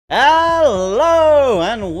Hello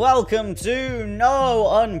and welcome to No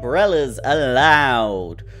Umbrellas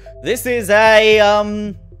Allowed. This is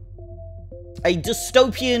a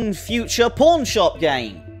dystopian future pawn shop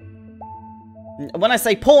game. When I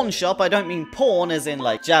say pawn shop, I don't mean porn as in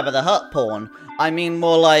like Jabba the Hutt porn. I mean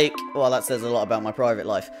more like, well, that says a lot about my private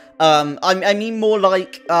life. I mean more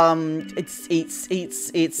like,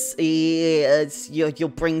 you'll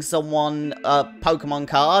bring someone a Pokemon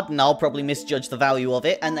card, and I'll probably misjudge the value of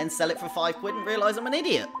it, and then sell it for £5 and realise I'm an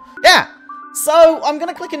idiot. Yeah. So I'm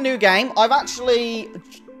gonna click a new game.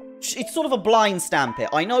 It's sort of a blind stamp it.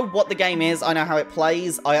 I know what the game is, I know how it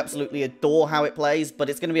plays, I absolutely adore how it plays, but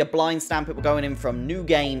it's going to be a blind stamp it. We're going in from new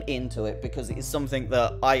game into it, because it is something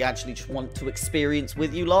that I actually just want to experience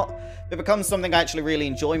with you lot. If it becomes something I actually really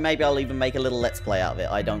enjoy, maybe I'll even make a little let's play out of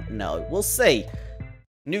it, I don't know. We'll see.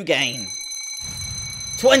 New game.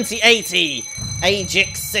 2080,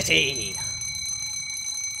 Ajax City.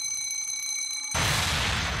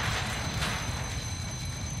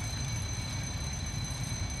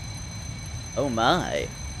 Oh my.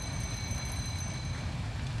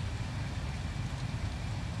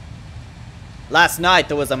 Last night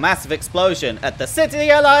there was a massive explosion at the City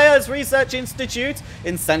Alliance Research Institute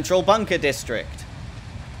in Central Bunker District.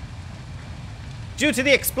 Due to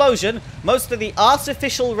the explosion, most of the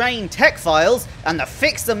artificial rain tech files and the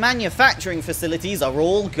fixer manufacturing facilities are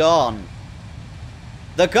all gone.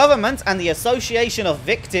 The government and the Association of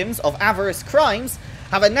Victims of Avarice Crimes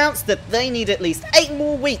have announced that they need at least 8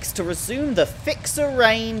 more weeks to resume the Fixer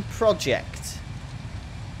Rain project.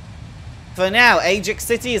 For now, Ajax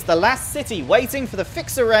City is the last city waiting for the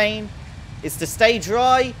Fixer Rain is to stay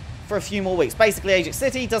dry for a few more weeks. Basically, Ajax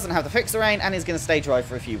City doesn't have the Fixer Rain and is going to stay dry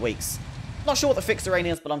for a few weeks. Not sure what the Fixer Rain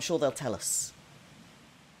is, but I'm sure they'll tell us.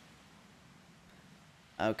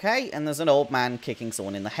 Okay, and there's an old man kicking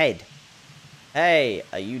someone in the head. Hey,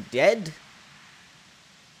 are you dead?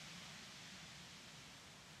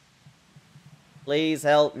 Please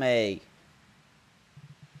help me.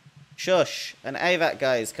 Shush, an AVAC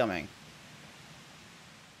guy is coming.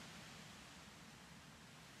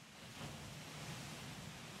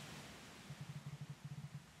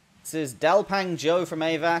 This is Dalpang Joe from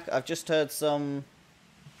AVAC. I've just heard some...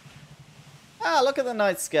 Ah, look at the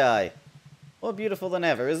night sky. More beautiful than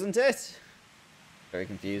ever, isn't it? Very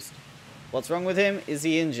confused. What's wrong with him? Is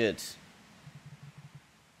he injured?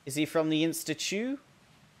 Is he from the Institute?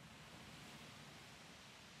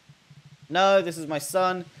 No, this is my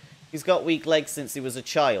son. He's got weak legs since he was a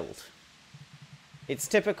child. It's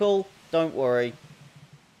typical. Don't worry.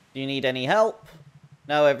 Do you need any help?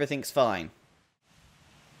 No, everything's fine.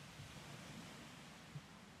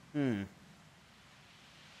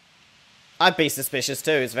 I'd be suspicious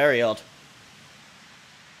too. It's very odd.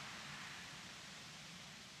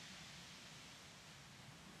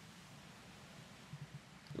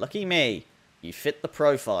 Lucky me. You fit the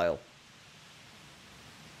profile.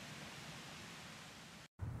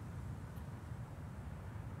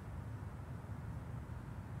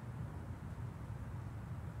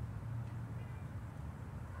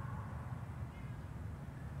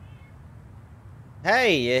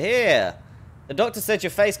 Hey, you're here. The doctor said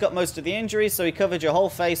your face got most of the injuries, so he covered your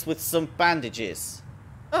whole face with some bandages.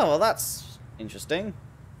 Oh, well, that's interesting.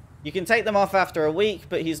 You can take them off after a week,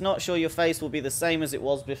 but he's not sure your face will be the same as it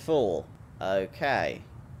was before. Okay.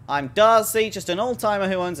 I'm Darcy, just an old-timer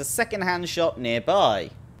who owns a second-hand shop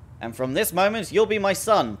nearby. And from this moment, you'll be my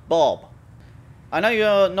son, Bob. I know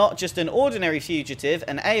you're not just an ordinary fugitive,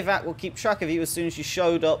 and AVAC will keep track of you as soon as you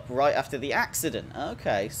showed up right after the accident.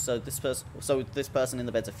 Okay, so this person in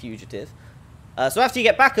the bed's a fugitive. So after you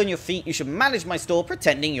get back on your feet, you should manage my store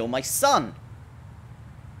pretending you're my son.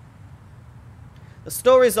 The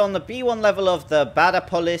store is on the B1 level of the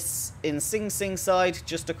Badapolis in Sing Sing side,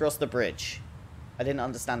 just across the bridge. I didn't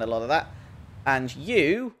understand a lot of that. And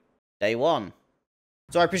you, day one.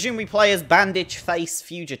 So I presume we play as bandage face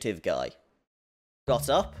fugitive guy.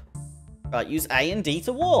 Got up. Right, use A and D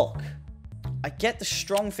to walk. I get the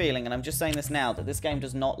strong feeling, and I'm just saying this now, that this game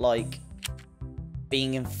does not like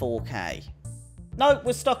being in 4K. No,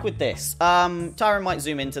 we're stuck with this. Tyron might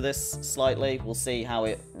zoom into this slightly. We'll see how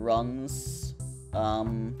it runs.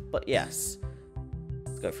 But yes.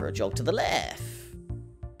 Let's go for a jog to the left.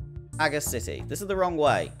 Aga City. This is the wrong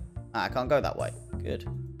way. Ah, I can't go that way. Good.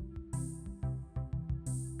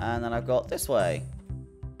 And then I've got this way.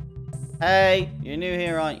 Hey, you're new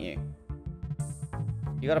here, aren't you?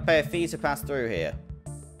 You gotta pay a fee to pass through here.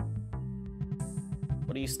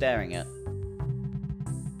 What are you staring at?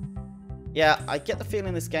 Yeah, I get the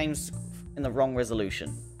feeling this game's in the wrong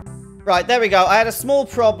resolution. Right, there we go. I had a small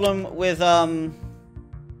problem with,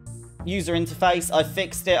 user interface. I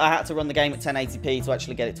fixed it. I had to run the game at 1080p to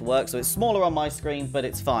actually get it to work. So it's smaller on my screen, but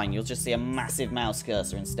it's fine. You'll just see a massive mouse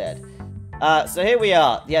cursor instead. So here we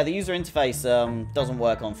are. Yeah, the user interface doesn't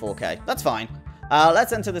work on 4K. That's fine.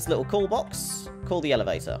 Let's enter this little call box. Call the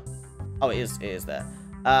elevator. Oh, it is there.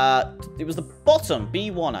 It was the bottom,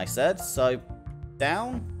 B1, I said. So,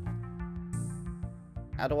 down.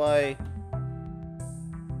 How do I...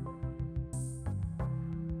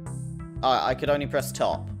 I could only press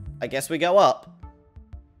top. I guess we go up.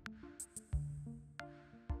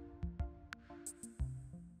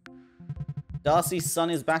 Darcy's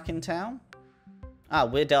son is back in town? Ah,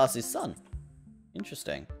 we're Darcy's son.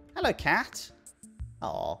 Interesting. Hello, cat.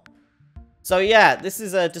 Aw. So yeah, this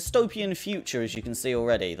is a dystopian future, as you can see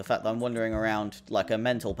already. The fact that I'm wandering around like a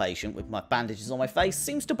mental patient with my bandages on my face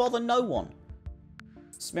seems to bother no one.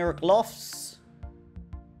 Smirrock Lofts.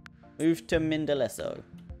 Move to Mindalesso.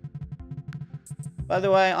 By the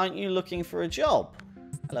way, aren't you looking for a job?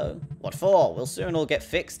 Hello. What for? We'll soon all get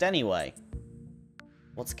fixed anyway.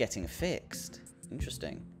 What's getting fixed?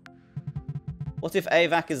 Interesting. What if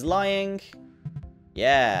AVAC is lying?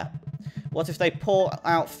 Yeah. What if they pour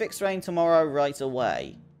out fixed rain tomorrow right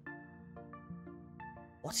away?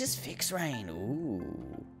 What is fixed rain?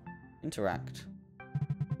 Ooh. Interact.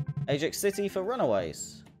 Ajax City for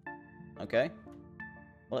runaways. Okay.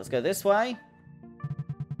 Well, let's go this way.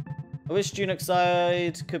 I wish Dunic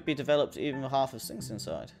side could be developed even half of Sing Sing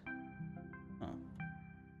side. Oh.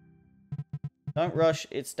 Don't rush,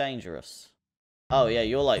 it's dangerous. Oh yeah,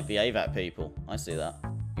 you're like the AVAC people. I see that.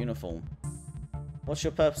 Uniform. What's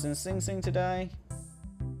your purpose in Sing Sing today?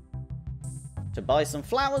 To buy some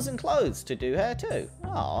flowers and clothes to do hair too.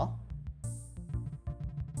 Ah.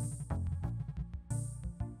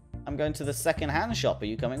 I'm going to the second-hand shop. Are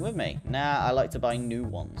you coming with me? Nah, I like to buy new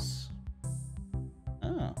ones.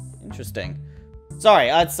 Oh, interesting.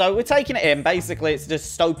 Sorry, so we're taking it in. Basically, it's a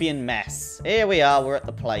dystopian mess. Here we are. We're at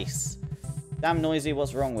the place. Damn noisy.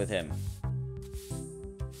 What's wrong with him?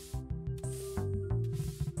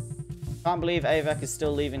 Can't believe AVAC is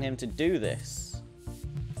still leaving him to do this.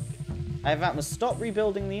 AVAC must stop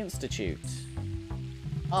rebuilding the Institute.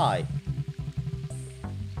 Hi.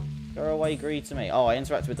 Go away, agree to me. Oh, I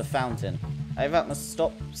interacted with the fountain. AVAC must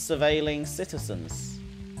stop surveilling citizens.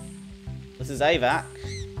 This is AVAC.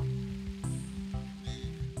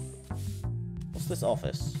 What's this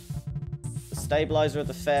office? The stabilizer of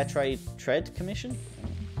the Fair Trade Commission?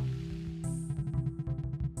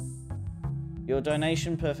 Your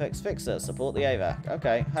donation perfects fixer. Support the AVAC.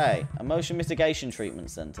 Okay, hey. Emotion Mitigation Treatment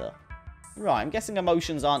Center. Right, I'm guessing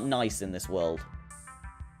emotions aren't nice in this world.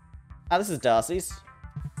 Ah, this is Darcy's.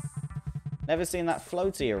 Never seen that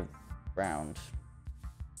floaty around.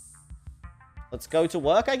 Let's go to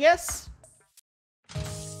work, I guess?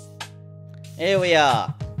 Here we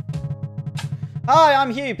are. Hi,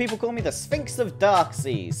 I'm Hugh. People call me the Sphinx of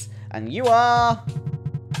Darkseas. And you are...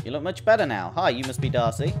 You look much better now. Hi, you must be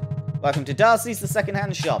Darcy. Welcome to Darcy's, the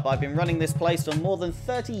second-hand shop. I've been running this place for more than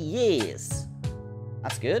 30 years.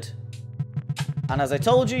 That's good. And as I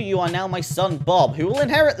told you, you are now my son, Bob, who will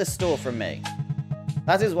inherit this store from me.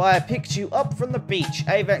 That is why I picked you up from the beach.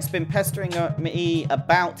 AVAC's been pestering me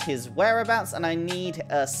about his whereabouts, and I need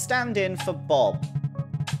a stand-in for Bob.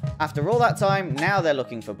 After all that time, now they're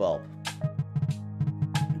looking for Bob.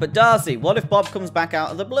 But Darcy, what if Bob comes back out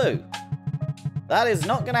of the blue? That is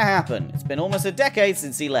not going to happen. It's been almost a decade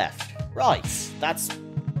since he left. Right, that's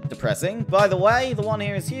depressing. By the way, the one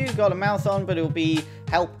here is Hugh. Got a mouth on, but it'll be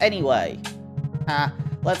help anyway.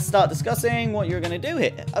 Let's start discussing what you're going to do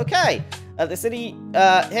here. Okay. At the city,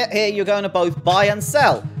 here you're going to both buy and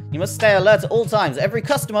sell. You must stay alert at all times. Every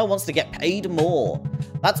customer wants to get paid more.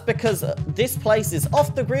 That's because this place is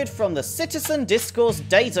off the grid from the Citizen Discourse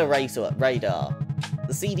Data Radar,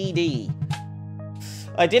 the CDD.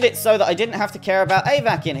 I did it so that I didn't have to care about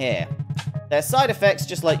AVAC in here. There's side effects,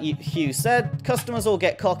 just like Hugh said. Customers all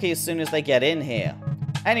get cocky as soon as they get in here.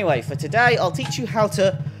 Anyway, for today, I'll teach you how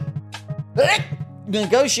to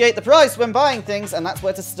negotiate the price when buying things, and that's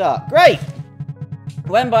where to start. Great!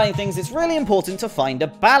 When buying things, it's really important to find a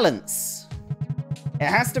balance. It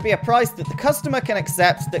has to be a price that the customer can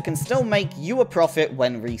accept that can still make you a profit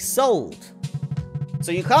when resold.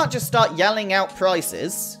 So you can't just start yelling out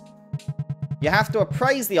prices. You have to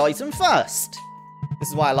appraise the item first. This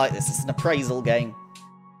is why I like this. It's an appraisal game.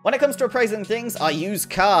 When it comes to appraising things, I use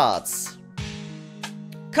cards.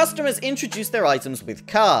 Customers introduce their items with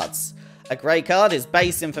cards. A grey card is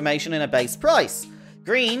base information and a base price.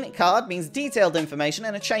 Green card means detailed information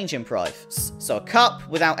and a change in price. So a cup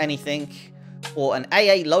without anything, or an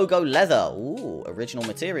AA logo leather. Ooh, original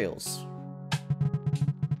materials.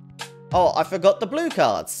 Oh, I forgot the blue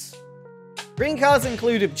cards. Green cards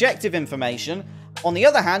include objective information. On the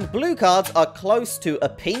other hand, blue cards are close to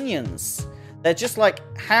opinions. They're just like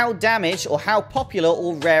how damaged or how popular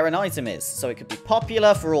or rare an item is. So it could be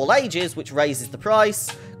popular for all ages, which raises the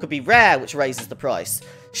price. Could be rare, which raises the price.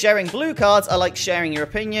 Sharing blue cards are like sharing your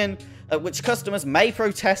opinion, at which customers may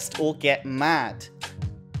protest or get mad.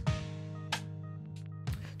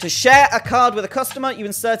 To share a card with a customer, you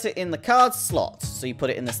insert it in the card slot. So you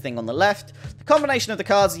put it in this thing on the left. The combination of the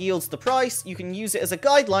cards yields the price. You can use it as a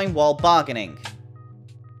guideline while bargaining.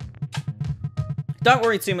 Don't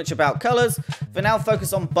worry too much about colours. For now,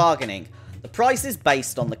 focus on bargaining. The price is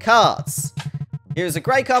based on the cards. Here's a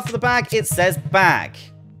grey card for the bag. It says bag.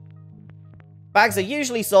 Bags are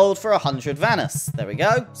usually sold for 100 Vanus. There we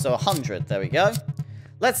go. So 100. There we go.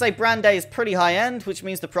 Let's say brand A is pretty high end, which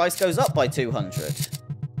means the price goes up by 200.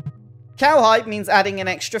 Cowhide means adding an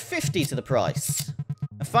extra 50 to the price.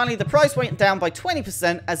 And finally, the price went down by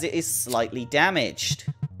 20% as it is slightly damaged.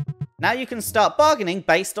 Now you can start bargaining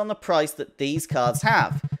based on the price that these cards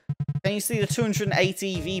have. Can you see the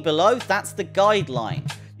 280 V below? That's the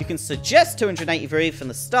guideline. You can suggest 280 V from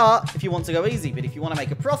the start if you want to go easy, but if you want to make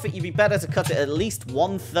a profit, you'd be better to cut it at least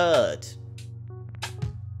 1/3.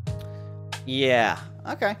 Yeah,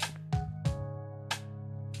 okay.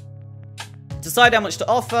 Decide how much to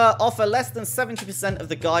offer. Offer less than 70% of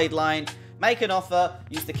the guideline. Make an offer.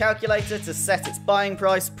 Use the calculator to set its buying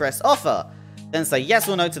price. Press offer. Then say yes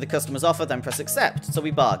or no to the customer's offer, then press accept. So we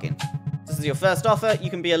bargain. This is your first offer. You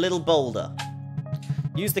can be a little bolder.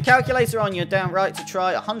 Use the calculator on your down right to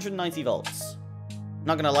try 190 volts.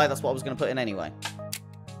 Not gonna lie, that's what I was gonna put in anyway.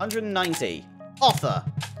 190. Offer.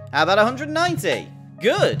 How about 190?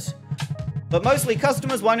 Good. But mostly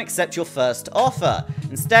customers won't accept your first offer.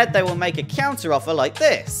 Instead, they will make a counter offer like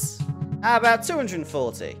this. How about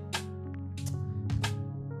 240?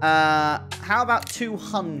 How about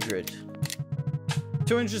 200?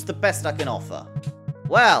 200 is the best I can offer.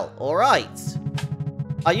 Well, alright.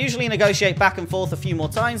 I usually negotiate back and forth a few more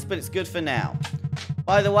times, but it's good for now.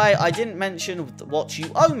 By the way, I didn't mention what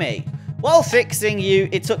you owe me. While fixing you,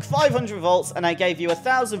 it took 500 volts and I gave you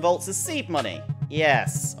 1,000 volts as seed money.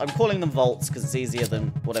 Yes, I'm calling them volts because it's easier than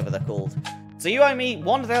whatever they're called. So you owe me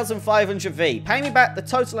 1,500 V. Pay me back the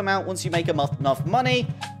total amount once you make enough money.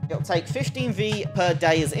 It'll take 15 V per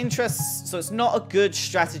day as interest, so it's not a good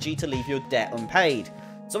strategy to leave your debt unpaid.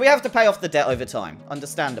 So we have to pay off the debt over time.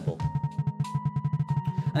 Understandable.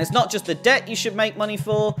 And it's not just the debt you should make money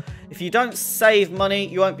for. If you don't save money,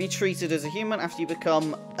 you won't be treated as a human after you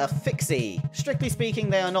become a fixie. Strictly speaking,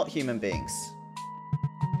 they are not human beings.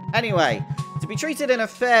 Anyway, to be treated in a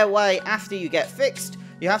fair way after you get fixed,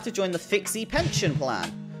 you have to join the fixie pension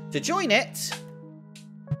plan. To join it...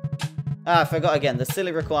 I forgot again, the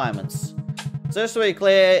silly requirements. So just to be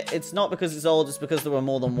clear, it's not because it's old, it's because there were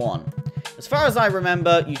more than one. As far as I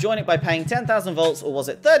remember, you join it by paying 10,000 volts, or was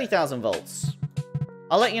it 30,000 volts?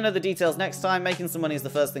 I'll let you know the details next time. Making some money is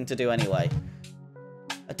the first thing to do anyway.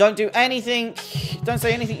 Don't do anything, don't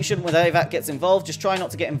say anything you shouldn't when AVAC gets involved. Just try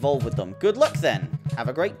not to get involved with them. Good luck then. Have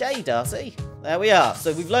a great day, Darcy. There we are.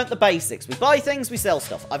 So we've learnt the basics. We buy things, we sell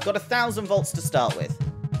stuff. I've got 1,000 volts to start with.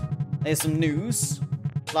 Here's some news.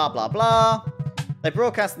 Blah, blah, blah. They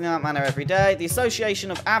broadcast in that manner every day. The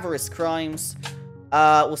Association of Avarice Crimes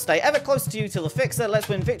will stay ever close to you till the fixer. Let's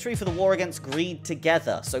win victory for the war against greed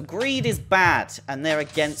together. So greed is bad, and they're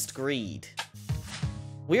against greed.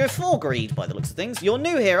 We're for greed, by the looks of things. You're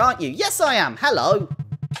new here, aren't you? Yes, I am. Hello.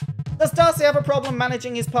 Does Darcy have a problem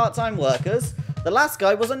managing his part-time workers? The last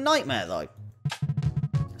guy was a nightmare, though.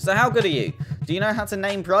 So how good are you? Do you know how to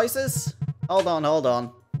name prices? Hold on, hold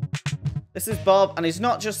on. This is Bob, and he's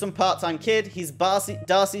not just some part-time kid. He's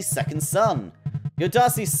Darcy's second son. You're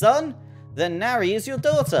Darcy's son? Then Nari is your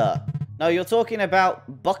daughter. No, you're talking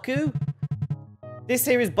about Bucku? This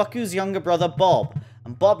here is Bucku's younger brother, Bob.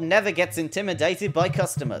 And Bob never gets intimidated by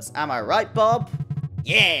customers. Am I right, Bob?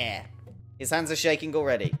 Yeah! His hands are shaking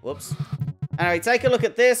already. Whoops. Anyway, take a look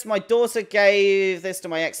at this. My daughter gave this to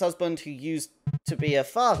my ex-husband who used to be her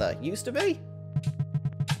father. Used to be?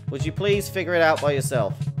 Would you please figure it out by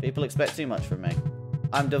yourself? People expect too much from me.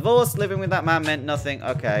 I'm divorced. Living with that man meant nothing.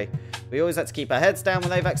 Okay. We always had to keep our heads down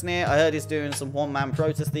when AVAC's near. I heard he's doing some one-man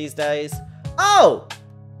protest these days. Oh!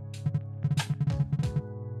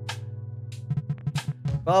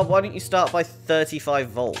 Bob, why don't you start by 35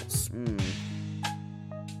 volts?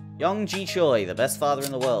 Young Ji Choi, the best father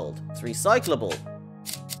in the world. It's recyclable.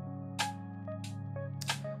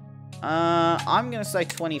 I'm going to say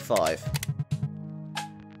 25.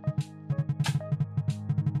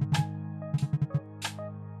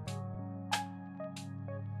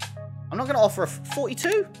 I'm not going to offer a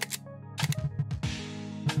 42.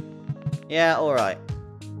 Yeah, alright.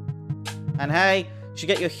 And hey, you should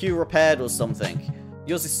get your hue repaired or something.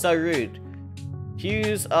 Yours is so rude.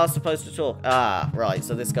 Hues are supposed to talk. Ah, right,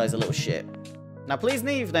 so this guy's a little shit. Now please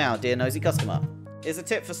leave now, dear nosy customer. Here's a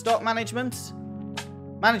tip for stock management.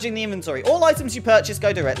 Managing the inventory. All items you purchase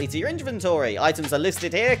go directly to your inventory. Items are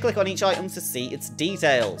listed here. Click on each item to see its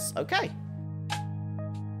details. Okay.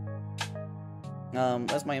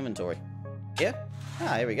 Where's my inventory? Here?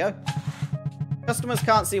 Ah, here we go. Customers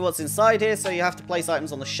can't see what's inside here, so you have to place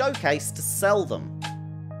items on the showcase to sell them.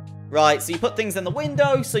 Right, so you put things in the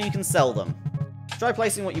window so you can sell them. Try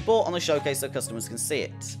placing what you bought on the showcase so customers can see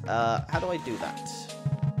it. How do I do that?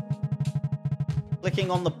 Clicking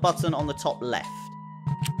on the button on the top left.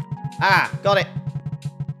 Ah, got it.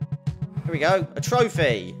 Here we go. A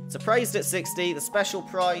trophy. It's appraised at 60. The special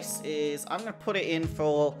price is... I'm going to put it in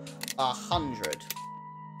for 100.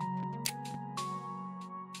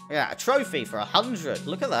 Yeah, a trophy for 100.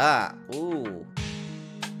 Look at that. Ooh.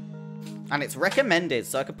 And it's recommended,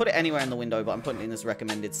 so I could put it anywhere in the window, but I'm putting it in this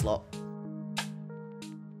recommended slot.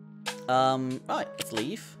 Right, let's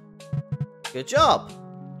leave. Good job.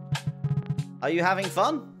 Are you having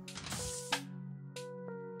fun?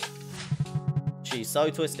 She's so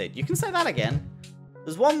twisted. You can say that again.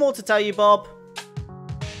 There's one more to tell you, Bob.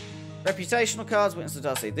 Reputational cards, witness to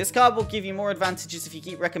Darcy. This card will give you more advantages if you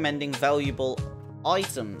keep recommending valuable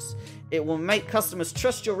items. It will make customers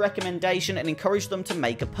trust your recommendation and encourage them to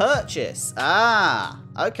make a purchase. Ah,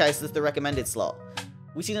 okay, so there's the recommended slot.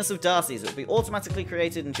 Wittiness of Darcy's. It will be automatically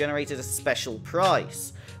created and generated a special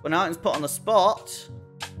price. When an item's put on the spot,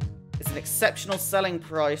 it's an exceptional selling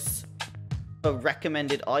price for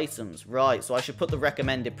recommended items. Right, so I should put the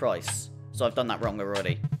recommended price. So I've done that wrong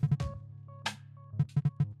already.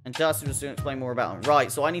 And Darcy will soon explain more about them.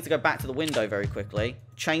 Right, so I need to go back to the window very quickly.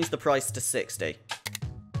 Change the price to 60.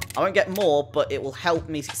 I won't get more, but it will help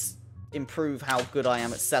me improve how good I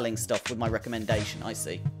am at selling stuff with my recommendation. I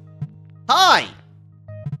see. Hi!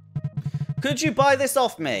 Could you buy this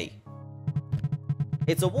off me?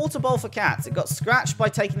 It's a water bowl for cats. It got scratched by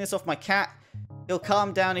taking this off my cat. He'll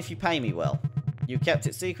calm down if you pay me well. You kept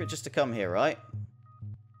it secret just to come here, right?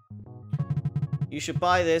 You should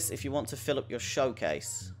buy this if you want to fill up your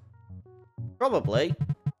showcase. Probably.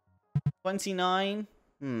 29?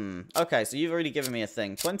 Okay, so you've already given me a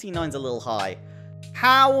thing. 29's a little high.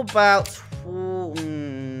 How about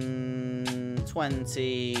 21?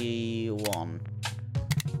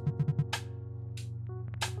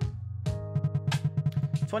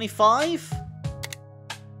 25?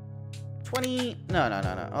 20...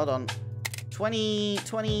 No. Hold on.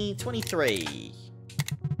 23.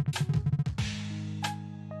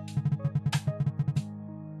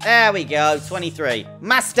 There we go, 23.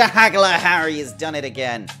 Master Haggler Harry has done it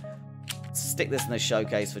again. Stick this in the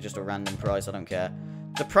showcase for just a random price, I don't care.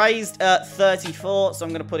 It's appraised at 34, so I'm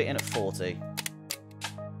going to put it in at 40.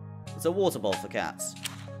 It's a water bowl for cats.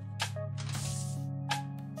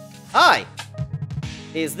 Hi!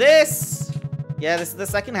 Is this... Yeah, this is the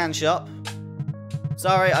second-hand shop.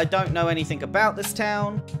 Sorry, I don't know anything about this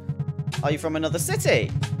town. Are you from another city?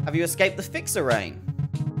 Have you escaped the fixer rain?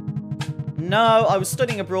 No, I was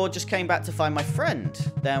studying abroad, just came back to find my friend.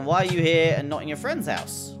 Then why are you here and not in your friend's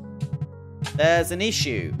house? There's an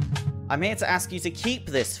issue. I'm here to ask you to keep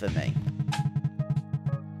this for me.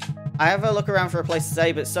 I have a look around for a place to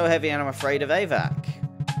stay, but it's so heavy and I'm afraid of AVAC.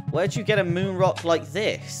 Where'd you get a moon rock like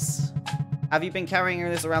this? Have you been carrying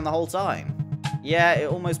this around the whole time? Yeah, it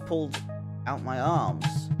almost pulled out my arms.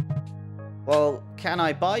 Well, can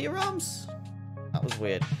I buy your arms? That was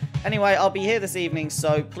weird. Anyway, I'll be here this evening,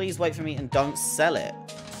 so please wait for me and don't sell it.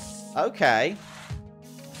 Okay.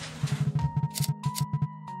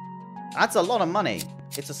 That's a lot of money.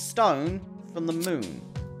 It's a stone from the moon.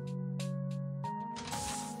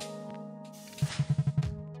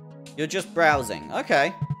 You're just browsing.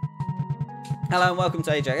 Okay. Hello and welcome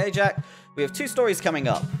to Ajax. Ajax, we have 2 stories coming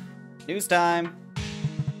up. News time.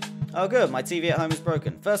 Oh good, my TV at home is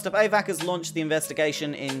broken. First up, AVAC has launched the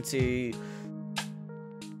investigation into...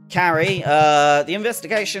 Carrie, the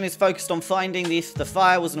investigation is focused on finding if the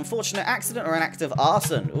fire was an unfortunate accident or an act of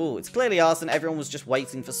arson. Ooh, it's clearly arson. Everyone was just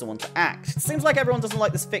waiting for someone to act. It seems like everyone doesn't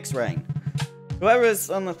like this fix rain. Whoever is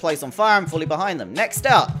on the place on fire, I'm fully behind them. Next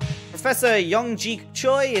up, Professor Yongji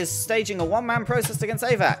Choi is staging a one-man protest against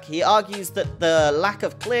AVAC. He argues that the lack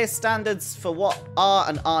of clear standards for what are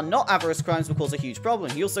and are not avarice crimes will cause a huge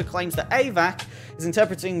problem. He also claims that AVAC is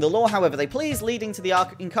interpreting the law however they please, leading to the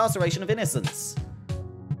incarceration of innocents.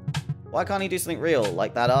 Why can't he do something real,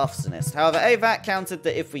 like that arsonist? However, AVAC countered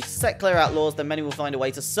that if we set clear out laws, then many will find a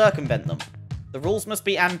way to circumvent them. The rules must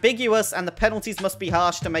be ambiguous, and the penalties must be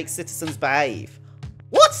harsh to make citizens behave.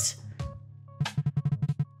 What?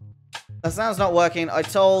 That sound's not working. I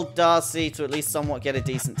told Darcy to at least somewhat get a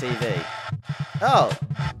decent TV. Oh.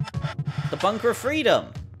 The Bunker of Freedom.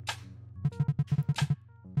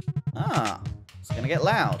 Ah. It's going to get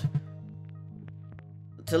loud.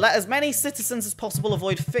 To let as many citizens as possible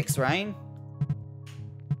avoid fixed rain.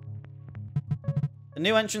 The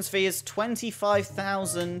new entrance fee is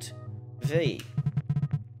 25,000 V.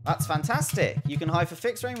 That's fantastic. You can hide for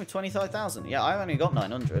fixed rain with 25,000. Yeah, I've only got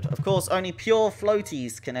 900. Of course, only pure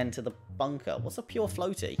floaties can enter the bunker. What's a pure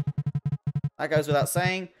floaty? That goes without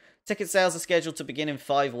saying. Ticket sales are scheduled to begin in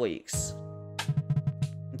 5 weeks.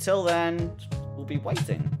 Until then, we'll be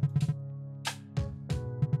waiting.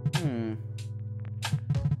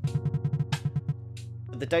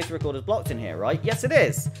 The data recorder's blocked in here, right? Yes, it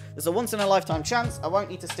is. There's a once-in-a-lifetime chance I won't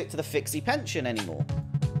need to stick to the fixie pension anymore.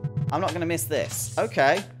 I'm not going to miss this.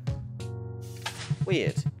 Okay.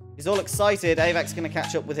 Weird. He's all excited. Avac's going to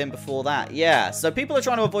catch up with him before that. Yeah, so people are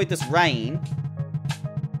trying to avoid this rain.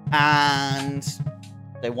 And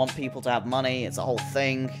they want people to have money. It's a whole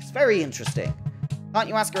thing. It's very interesting. Can't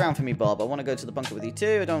you ask around for me, Bob? I want to go to the bunker with you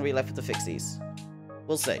too. I don't want to be left with the fixies.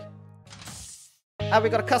 We'll see. Have we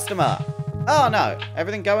got a customer? Oh, no.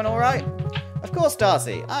 Everything going all right? Of course,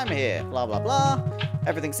 Darcy. I'm here. Blah, blah, blah.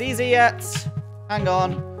 Everything's easy yet. Hang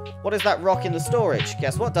on. What is that rock in the storage?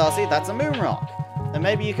 Guess what, Darcy? That's a moon rock. Then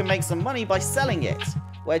maybe you can make some money by selling it.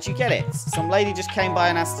 Where'd you get it? Some lady just came by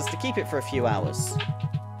and asked us to keep it for a few hours.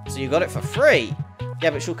 So you got it for free? Yeah,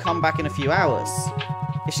 but she'll come back in a few hours.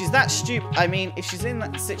 If she's that stupid... I mean, if she's in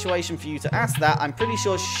that situation for you to ask that, I'm pretty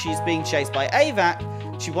sure she's being chased by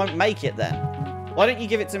Avac. She won't make it then. Why don't you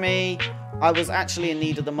give it to me? I was actually in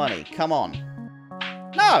need of the money. Come on.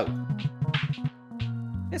 No!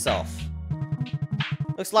 Piss off.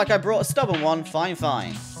 Looks like I brought a stubborn one. Fine,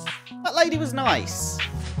 fine. That lady was nice.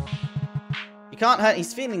 You can't hurt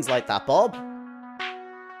his feelings like that, Bob.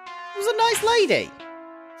 It was a nice lady.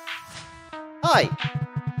 Hi.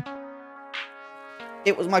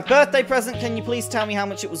 It was my birthday present. Can you please tell me how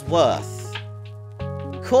much it was worth?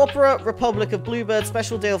 Corporate Republic of Bluebird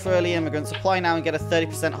special deal for early immigrants. Apply now and get a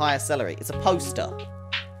 30% higher salary. It's a poster.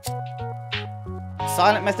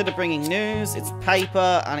 Silent method of bringing news. It's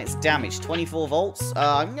paper and it's damaged. 24 volts.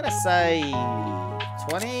 I'm going to say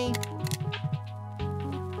 20.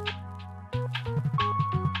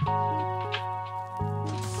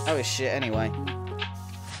 Oh, it's shit anyway.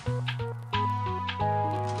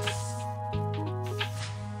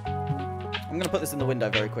 I'm going to put this in the window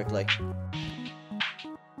very quickly.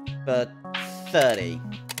 For 30.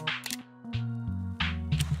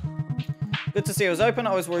 Good to see it was open.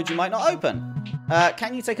 I was worried you might not open.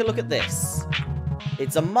 Can you take a look at this?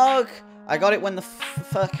 It's a mug. I got it when the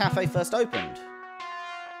cafe first opened.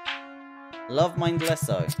 Love mine less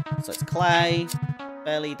so. So it's clay.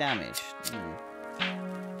 Barely damaged.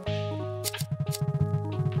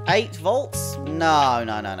 8 volts? No,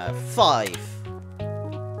 no, no, no. 5.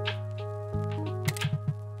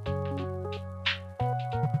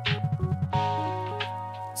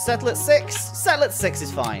 Settle at 6? Settle at 6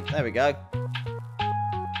 is fine. There we go.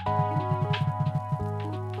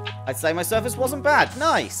 I'd say my surface wasn't bad.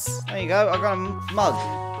 Nice. There you go. I got a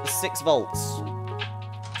mug with 6 volts.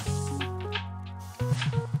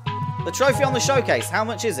 The trophy on the showcase. How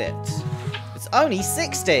much is it? It's only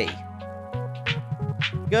 60.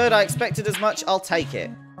 Good. I expected as much. I'll take it.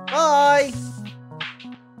 Bye.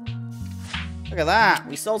 Look at that.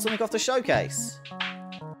 We sold something off the showcase.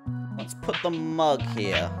 Let's put the mug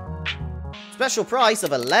here. Special price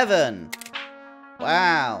of 11.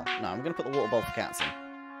 Wow. No, I'm going to put the water bowl for cats in.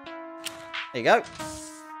 There you go.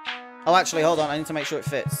 Oh, actually, hold on. I need to make sure it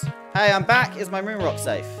fits. Hey, I'm back. Is my moon rock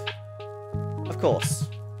safe? Of course.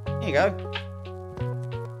 Here you go.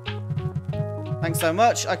 Thanks so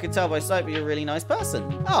much. I could tell by sight, but you're a really nice person.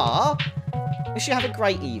 Aw. Wish you have a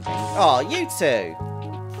great evening. Aw, you too.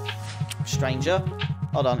 Stranger.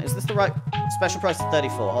 Hold on. Is this the right... Special price is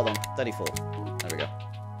 34. Hold on. 34. There we go.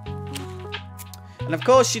 And of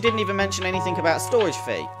course, she didn't even mention anything about a storage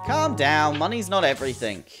fee. Calm down. Money's not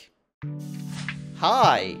everything.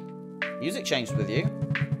 Hi. Music changed with you.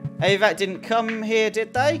 Avac didn't come here,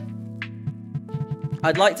 did they?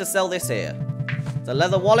 I'd like to sell this here. It's a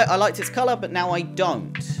leather wallet. I liked its colour, but now I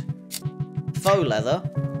don't. Faux leather.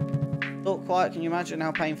 Thought quiet. Can you imagine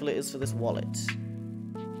how painful it is for this wallet?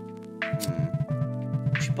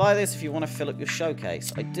 You should buy this if you want to fill up your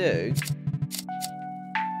showcase. I do.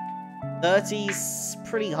 30's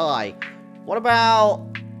pretty high. What about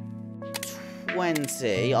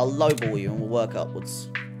 20? I'll lowball you and we'll work upwards.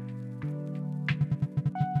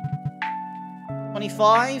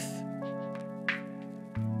 25?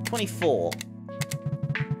 24.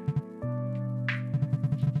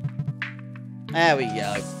 There we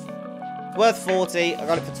go. It's worth 40. I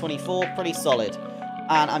got it for 24. Pretty solid.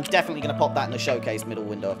 And I'm definitely going to pop that in the showcase middle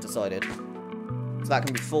window, I've decided. So that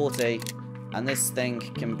can be 40. And this thing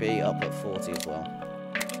can be up at 40 as well.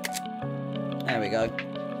 There we go.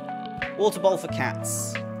 Water bowl for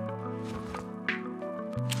cats.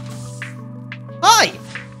 Hi!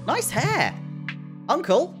 Nice hair.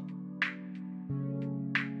 Uncle.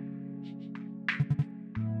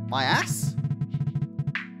 My ass?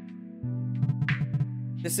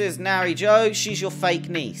 This is Nary Joe. She's your fake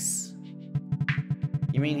niece.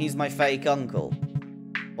 You mean he's my fake uncle?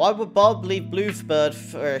 Why would Bob leave Bluebird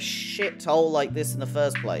for a shithole like this in the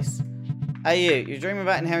first place? Hey you're dreaming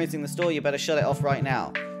about inheriting the store, you better shut it off right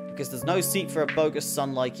now. Because there's no seat for a bogus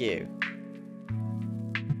son like you.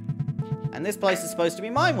 And this place is supposed to be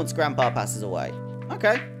mine once Grandpa passes away.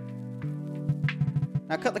 Okay.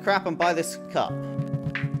 Now cut the crap and buy this cup.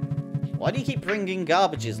 Why do you keep bringing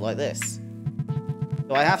garbages like this?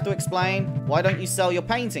 Do I have to explain? Why don't you sell your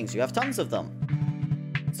paintings? You have tons of them.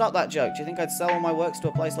 Stop that joke. Do you think I'd sell all my works to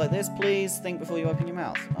a place like this? Please think before you open your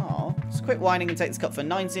mouth. Oh, just quit whining and take this cup for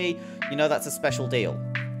 90. You know that's a special deal.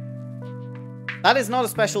 That is not a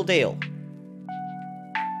special deal.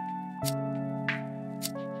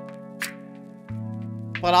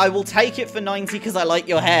 But I will take it for 90 because I like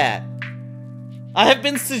your hair. I have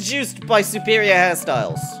been seduced by superior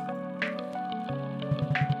hairstyles.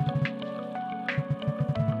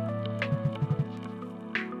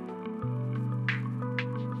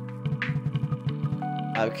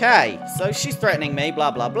 Okay, so she's threatening me,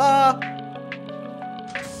 blah, blah, blah.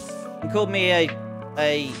 And called me a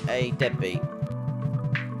deadbeat.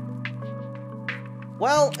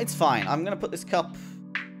 Well, it's fine. I'm going to put this cup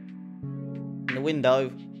in the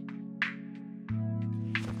window.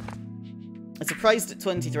 It's appraised at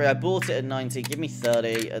 23. I bought it at 90. Give me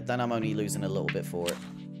 30. Then I'm only losing a little bit for it.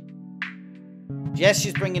 Yes,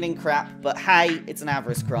 she's bringing in crap, but hey, it's an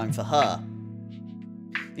avarice crime for her.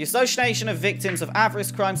 The Association of Victims of Avarice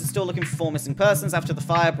Crimes is still looking for 4 missing persons after the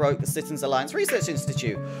fire broke the Citizens Alliance Research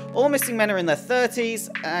Institute. All missing men are in their 30s,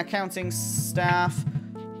 accounting staff,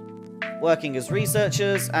 working as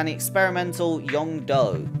researchers, and experimental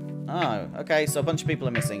Yongdo. Oh, okay, so a bunch of people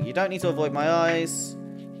are missing. You don't need to avoid my eyes.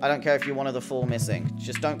 I don't care if you're one of the 4 missing.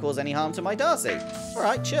 Just don't cause any harm to my Darcy.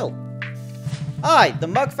 Alright, chill. Hi, the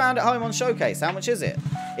mug found at home on Showcase. How much is it?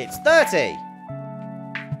 It's 30!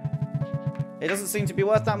 It doesn't seem to be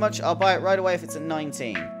worth that much. I'll buy it right away if it's at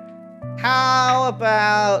 19. How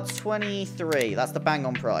about 23? That's the bang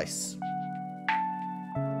on price.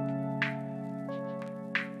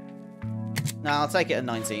 No, I'll take it at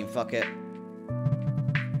 19. Fuck it.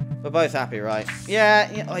 We're both happy, right? Yeah,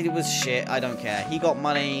 it was shit. I don't care. He got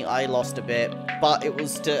money. I lost a bit. But it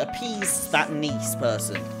was to appease that niece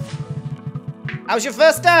person. How was your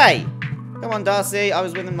first day? Come on, Darcy. I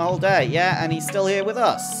was with him the whole day. Yeah, and he's still here with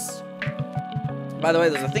us. By the way,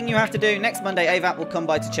 there's a thing you have to do. Next Monday, AVAP will come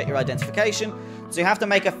by to check your identification. So you have to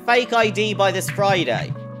make a fake ID by this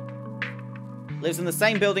Friday. Lives in the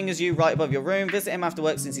same building as you, right above your room. Visit him after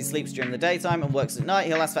work since he sleeps during the daytime and works at night.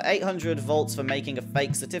 He'll ask for 800 volts for making a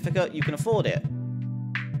fake certificate. You can afford it.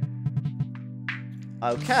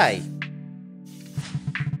 Okay.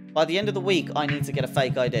 By the end of the week, I need to get a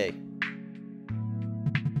fake ID.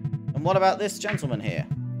 And what about this gentleman here?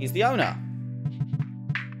 He's the owner.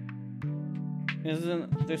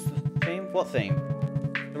 Isn't this the theme? What theme?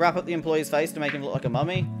 To wrap up the employee's face to make him look like a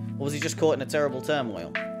mummy? Or was he just caught in a terrible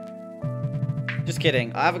turmoil? Just kidding.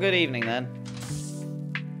 Have a good evening, then.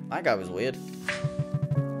 That guy was weird.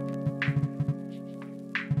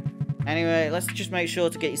 Anyway, let's just make sure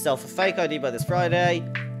to get yourself a fake ID by this Friday.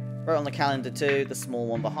 Wrote on the calendar, too. The small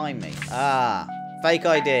one behind me. Ah, fake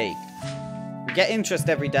ID. We get interest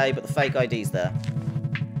every day, but the fake ID's there.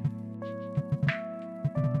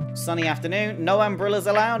 Sunny afternoon. No umbrellas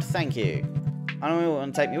allowed. Thank you. I don't know if you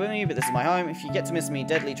want to take me with me, but this is my home. If you get to miss me,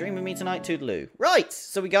 deadly dream of me tonight, toodaloo. Right,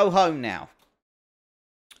 so we go home now.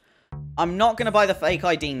 I'm not going to buy the fake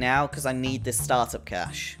ID now, because I need this startup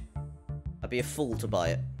cash. I'd be a fool to buy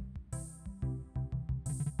it.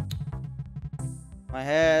 My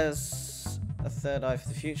hair's a third eye for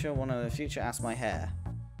the future. One of the future, ask my hair.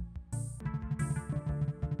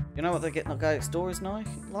 You know what the Get No Guy Next Door is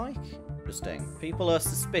like? Interesting. People are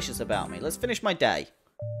suspicious about me. Let's finish my day.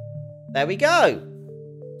 There we go.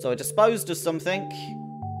 So I disposed of something.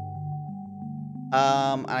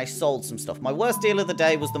 And I sold some stuff. My worst deal of the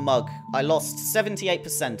day was the mug. I lost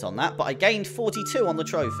 78% on that, but I gained 42 on the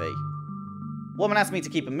trophy. Woman asked me to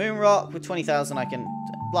keep a moon rock. With 20,000 I can...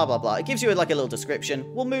 blah, blah, blah. It gives you like a little description.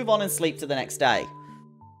 We'll move on and sleep to the next day.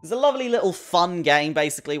 It's a lovely little fun game,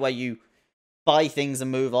 basically, where you buy things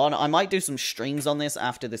and move on. I might do some streams on this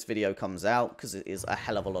after this video comes out, because it is a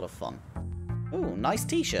hell of a lot of fun. Ooh, nice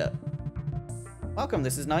t-shirt. Welcome,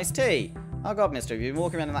 this is nice tea. Oh god, mister, if you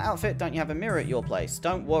walk around in that outfit, don't you have a mirror at your place?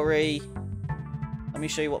 Don't worry. Let me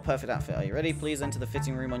show you what perfect outfit. Are you ready? Please enter the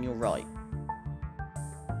fitting room on your right.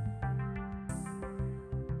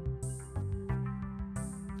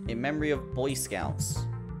 In memory of Boy Scouts.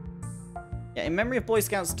 Yeah, in memory of Boy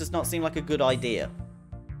Scouts does not seem like a good idea.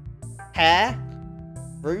 Hair?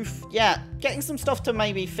 Roof? Yeah, getting some stuff to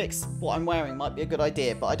maybe fix what I'm wearing might be a good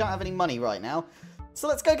idea, but I don't have any money right now. So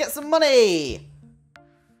let's go get some money!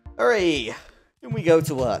 Hurry! And we go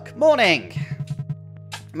to work. Morning!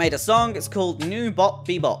 Made a song, it's called New Bop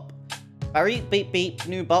Bebop. Barry, beep beep,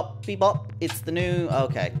 new bop, bebop. It's the new...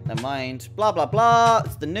 Okay, never mind. Blah, blah, blah.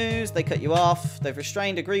 It's the news. They cut you off. They've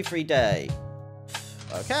restrained a grief-free day.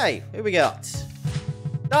 Okay, who we got?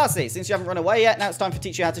 Darcy, since you haven't run away yet, now it's time to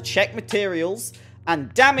teach you how to check materials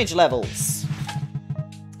and damage levels.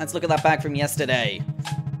 Let's look at that bag from yesterday.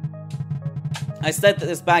 I said that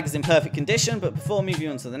this bag is in perfect condition, but before moving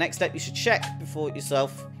on to the next step, you should check before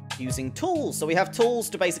yourself using tools. So we have tools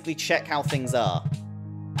to basically check how things are.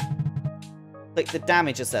 Click the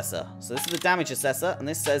damage assessor. So this is the damage assessor, and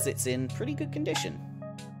this says it's in pretty good condition.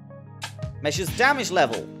 Measures damage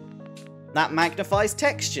level. That magnifies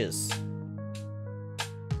textures.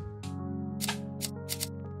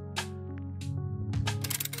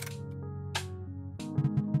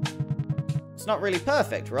 It's not really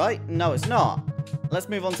perfect, right? No, it's not. Let's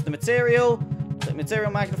move on to the material. Click material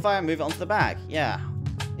magnifier and move it onto the bag. Yeah.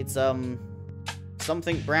 It's,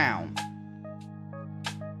 something brown.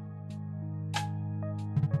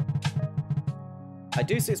 I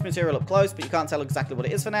do see its material up close, but you can't tell exactly what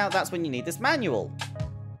it is for now. That's when you need this manual.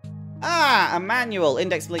 Ah, a manual.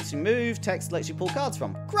 Index lets you move, text lets you pull cards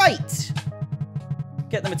from. Great!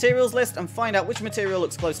 Get the materials list and find out which material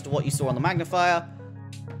looks closer to what you saw on the magnifier.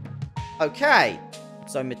 Okay,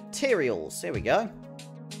 so materials. Here we go.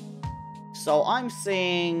 So I'm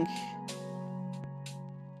seeing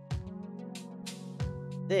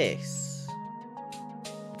this.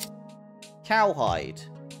 Cowhide.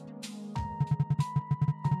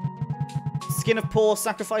 Skin of poor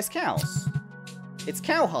sacrificed cows. It's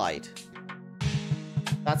cowhide.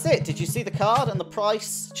 That's it. Did you see the card and the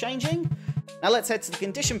price changing? Now let's head to the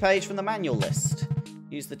condition page from the manual list.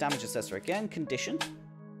 Use the damage assessor again. Condition.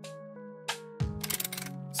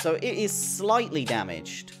 So it is slightly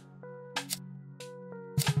damaged.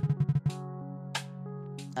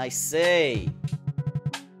 I see.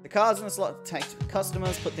 The cards in the slot text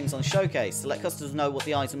customers, put things on showcase to let customers know what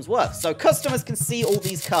the item's worth. So customers can see all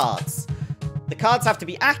these cards. The cards have to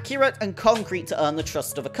be accurate and concrete to earn the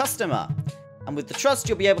trust of a customer. And with the trust,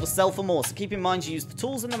 you'll be able to sell for more, so keep in mind you use the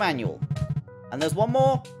tools in the manual. And there's one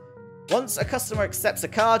more. Once a customer accepts a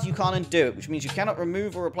card, you can't undo it, which means you cannot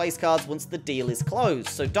remove or replace cards once the deal is closed.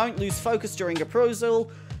 So don't lose focus during a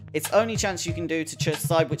proposal. It's only chance you can do to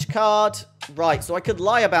decide which card. Right, so I could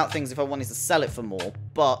lie about things if I wanted to sell it for more,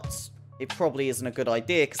 but it probably isn't a good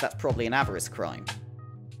idea, because that's probably an avarice crime.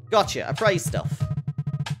 Gotcha, appraise stuff.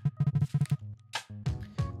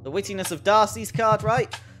 The wittiness of Darcy's card,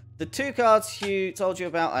 right? The two cards Hugh told you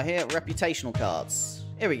about are here, reputational cards.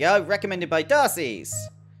 Here we go, recommended by Darcy's.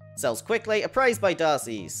 Sells quickly, appraised by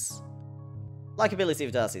Darcy's. Likability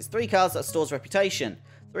of Darcy's. 3 cards that stores reputation.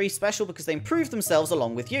 3 special because they improve themselves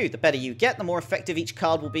along with you. The better you get, the more effective each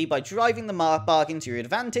card will be by driving the bargain to your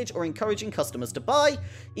advantage or encouraging customers to buy.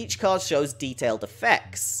 Each card shows detailed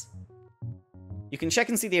effects. You can check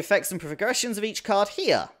and see the effects and progressions of each card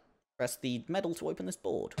here. Press the medal to open this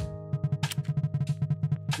board.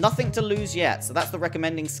 Nothing to lose yet, so that's the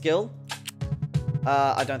recommending skill.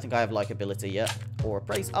 I don't think I have likability yet. Or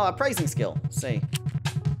appraising skill. Let's see.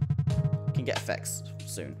 Can get effects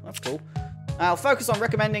soon. That's cool. I'll focus on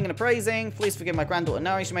recommending and appraising. Please forgive my granddaughter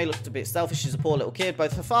Nari. She may look a bit selfish. She's a poor little kid.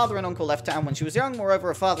 Both her father and uncle left town when she was young. Moreover,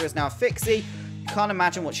 her father is now a fixie. You can't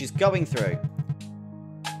imagine what she's going through.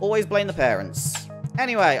 Always blame the parents.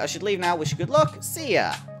 Anyway, I should leave now. Wish you good luck. See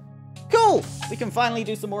ya. Cool! We can finally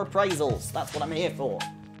do some more appraisals. That's what I'm here for.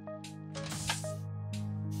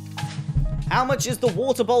 How much is the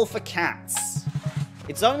water bowl for cats?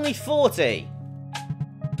 It's only 40.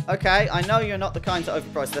 Okay, I know you're not the kind to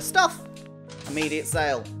overprice their stuff. Immediate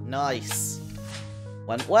sale. Nice.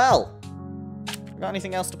 Went well. Got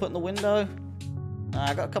anything else to put in the window?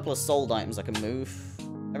 I got a couple of sold items I can move.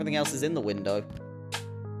 Everything else is in the window.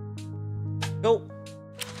 Cool.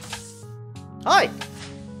 Hi!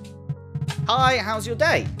 Hi, how's your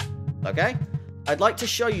day? Okay. I'd like to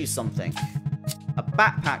show you something. A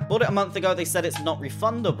backpack. Bought it a month ago. They said it's not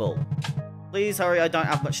refundable. Please hurry, I don't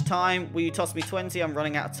have much time. Will you toss me 20? I'm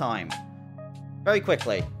running out of time. Very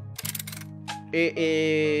quickly. It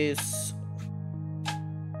is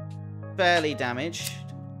fairly damaged.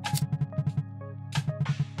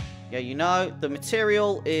 Yeah, you know, the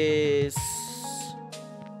material is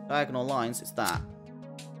diagonal lines. It's that.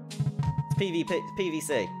 It's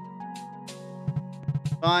PVC.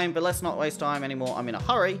 Fine, but let's not waste time anymore. I'm in a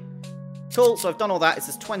hurry. Cool, so I've done all that. It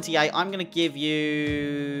says 28. I'm going to give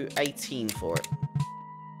you 18 for it.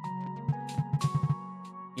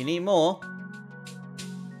 You need more?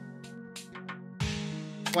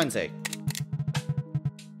 20.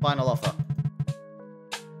 Final offer.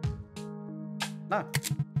 No.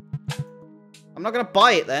 I'm not going to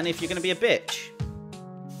buy it then if you're going to be a bitch.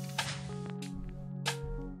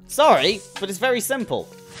 Sorry, but it's very simple.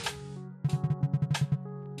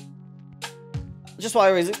 Just what I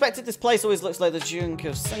always expected. This place always looks like the junk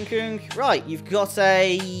of Sunkung. Right, you've got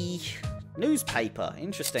a newspaper.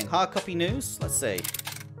 Interesting. Hard copy news. Let's see.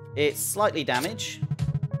 It's slightly damaged.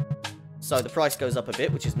 So the price goes up a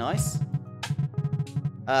bit, which is nice.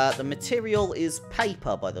 The material is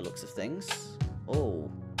paper by the looks of things. Oh.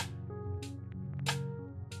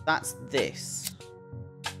 That's this.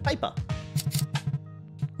 Paper.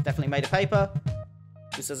 Definitely made of paper.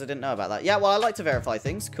 Who says I didn't know about that? Yeah, well, I like to verify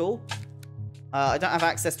things. Cool. I don't have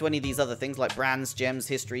access to any of these other things like brands, gems,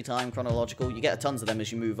 history, time, chronological. You get tons of them as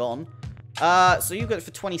you move on. So you got it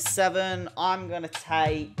for 27. I'm going to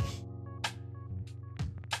take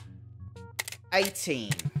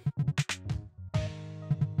 18. Can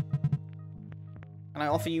I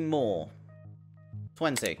offer you more?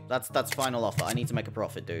 20. That's final offer. I need to make a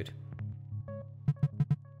profit, dude.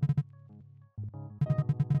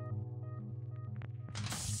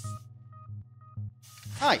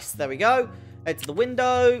 Nice. There we go. Head to the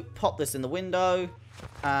window. Pop this in the window.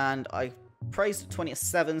 And I praised at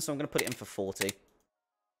 27, so I'm going to put it in for 40.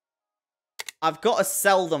 I've got to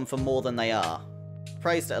sell them for more than they are.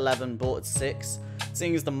 Praised at 11, bought at 6.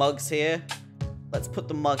 Seeing as the mug's here, let's put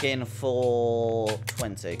the mug in for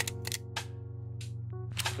 20.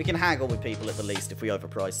 We can haggle with people at the least if we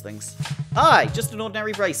overprice things. Hi, just an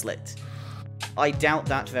ordinary bracelet. I doubt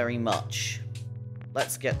that very much.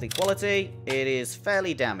 Let's get the quality. It is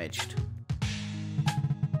fairly damaged.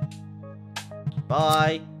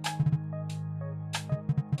 Bye.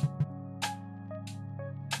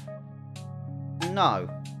 No.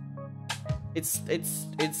 It's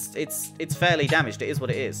fairly damaged. It is what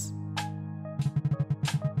it is.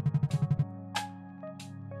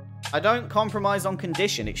 I don't compromise on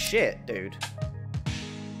condition. It's shit, dude.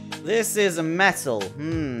 This is a metal.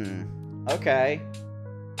 Okay.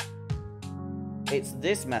 It's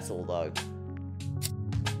this metal, though.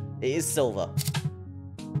 It is silver.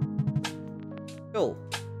 Cool.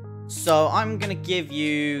 So I'm going to give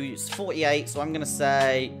you... It's 48, so I'm going to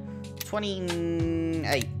say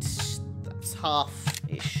 28. That's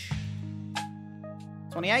half-ish.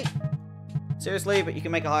 28? Seriously? But you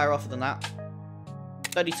can make a higher offer than that.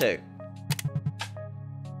 32.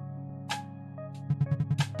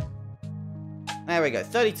 There we go.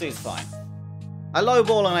 32 is fine. I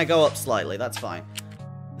lowball and I go up slightly. That's fine.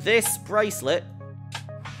 This bracelet,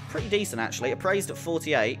 pretty decent actually. Appraised at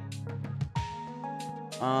 48.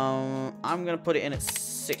 I'm going to put it in at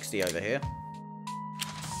 60 over here.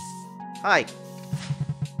 Hi.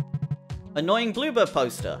 Annoying Bluebird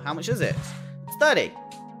poster. How much is it? It's 30.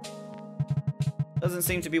 Doesn't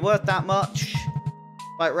seem to be worth that much.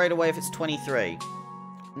 Buy it right away if it's 23.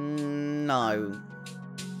 No.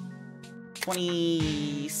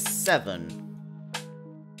 27.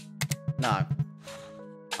 No.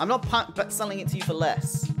 I'm not selling it to you for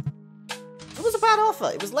less. It was a bad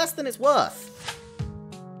offer. It was less than it's worth.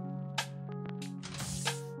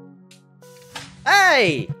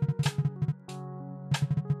 Hey!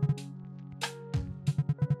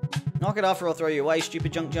 Knock it off or I'll throw you away,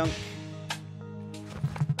 stupid junk.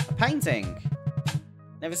 A painting.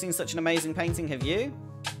 Never seen such an amazing painting, have you?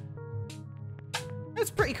 It's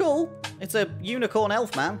pretty cool. It's a unicorn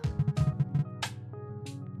elf man.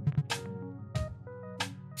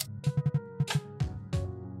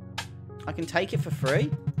 I can take it for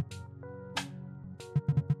free?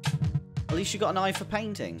 At least you got an eye for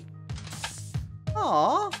painting.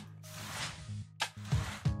 Aww.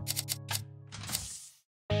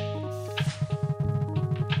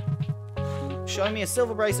 Show me a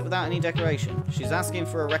silver bracelet without any decoration. She's asking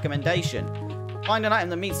for a recommendation. Find an item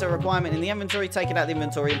that meets her requirement in the inventory, take it out of the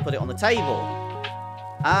inventory and put it on the table.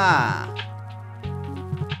 Ah.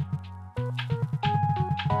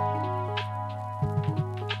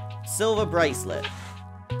 Silver bracelet.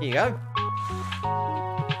 Here you go.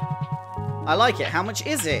 I like it. How much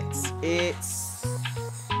is it? It's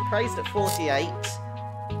praised at 48.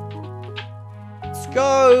 Let's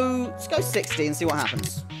go 60 and see what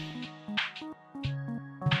happens.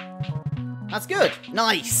 That's good.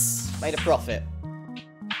 Nice. Made a profit.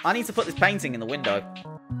 I need to put this painting in the window.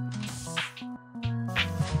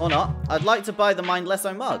 Or not. I'd like to buy the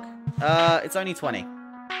Mindlesso mug. It's only 20.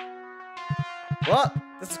 What?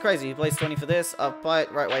 This is crazy. You place 20 for this. I'll buy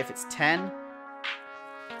it right away if it's 10.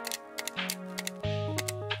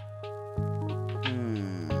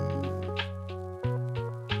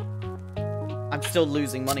 I'm still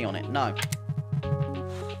losing money on it. No.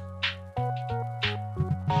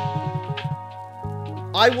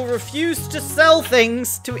 I will refuse to sell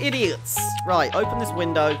things to idiots. Right, open this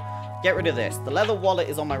window. Get rid of this. The leather wallet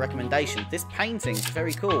is on my recommendation. This painting is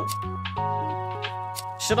very cool.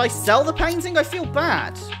 Should I sell the painting? I feel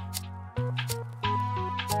bad.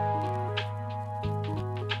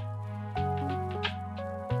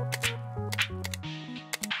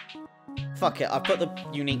 Fuck it. I put the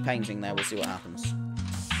unique painting there. We'll see what happens.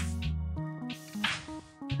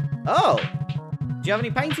 Oh. Do you have any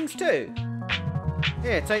paintings too?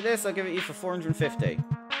 Here, take this. I'll give it you for 450.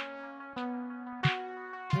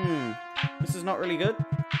 This is not really good.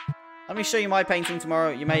 Let me show you my painting tomorrow.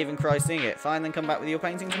 You may even cry seeing it. Fine, then come back with your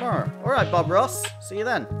painting tomorrow. Alright, Bob Ross. See you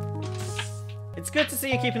then. It's good to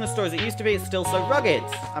see you keeping the store as it used to be. It's still so rugged.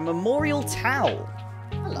 A memorial towel.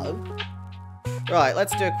 Hello. Right,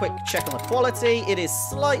 let's do a quick check on the quality. It is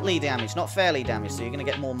slightly damaged, not fairly damaged, so you're going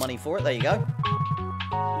to get more money for it. There you go.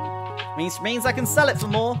 Means I can sell it for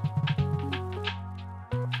more.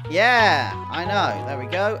 Yeah, I know. There we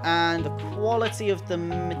go. And the quality of the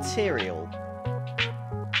material.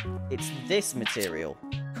 It's this material.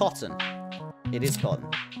 Cotton. It is cotton.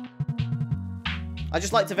 I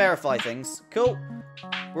just like to verify things. Cool.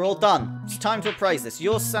 We're all done. It's time to appraise this.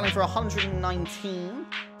 You're selling for 119.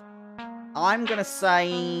 I'm going to say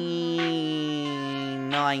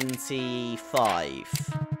 95.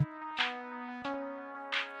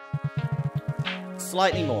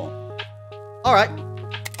 Slightly more. Alright.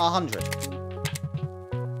 100.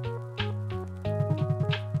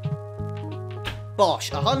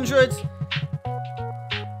 Bosh. 100.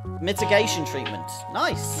 Mitigation treatment.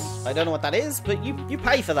 Nice. I don't know what that is, but you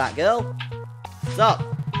pay for that, girl. What's up?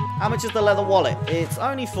 How much is the leather wallet? It's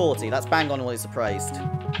only 40. That's bang on what it's appraised.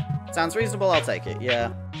 Sounds reasonable, I'll take it,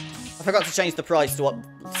 yeah. I forgot to change the price to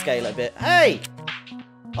upscale it a bit. Hey!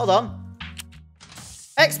 Hold on.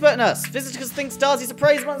 Expertness! Visitors think Darcy's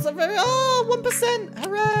appraised once are very... Oh, 1%!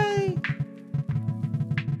 Hooray!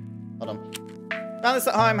 Hold on. Found this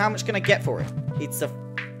at home, how much can I get for it? It's a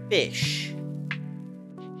fish.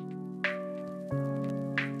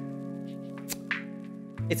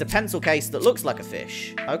 It's a pencil case that looks like a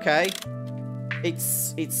fish. Okay.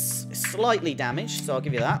 It's slightly damaged, so I'll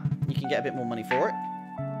give you that. You can get a bit more money for it.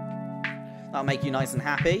 That'll make you nice and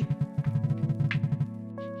happy.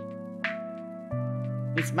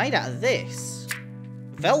 It's made out of this.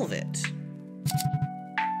 Velvet.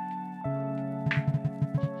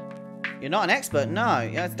 You're not an expert? No.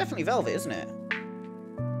 Yeah, it's definitely velvet, isn't it?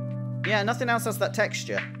 Yeah, nothing else has that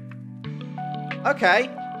texture. Okay.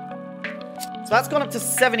 So that's gone up to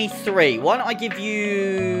 73. Why don't I give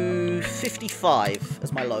you 55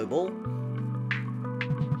 as my lowball?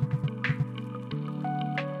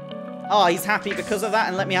 Oh, he's happy because of that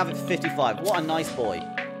and let me have it for 55. What a nice boy.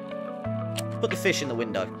 Put the fish in the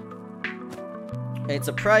window. It's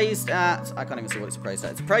appraised at... I can't even see what it's appraised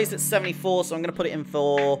at. It's appraised at 74, so I'm going to put it in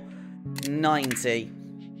for 90.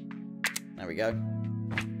 There we go.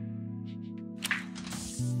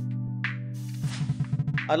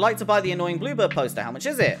 I'd like to buy the annoying Bluebird poster. How much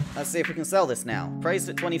is it? Let's see if we can sell this now. Appraised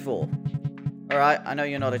at 24. Alright, I know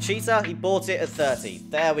you're not a cheater. He bought it at 30.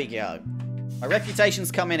 There we go. My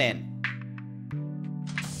reputation's coming in.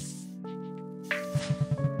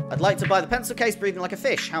 I'd like to buy the pencil case breathing like a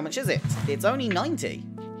fish. How much is it? It's only 90.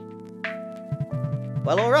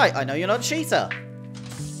 Well, alright. I know you're not a cheater.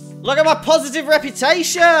 Look at my positive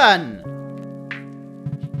reputation!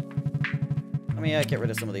 Let me get rid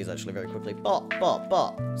of some of these, actually, very quickly. Bot.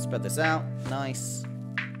 Spread this out. Nice.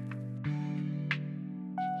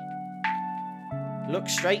 Look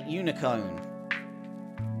straight, unicorn.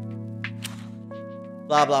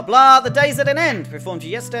 Blah, blah, blah. The day's at an end. We informed you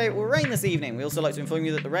yesterday it will rain this evening. We also like to inform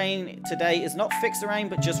you that the rain today is not fixed rain,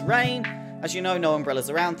 but just rain. As you know, no umbrellas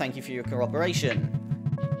around. Thank you for your cooperation.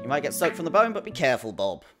 You might get soaked from the bone, but be careful,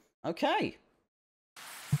 Bob. Okay.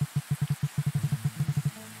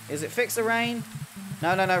 Is it fixed rain?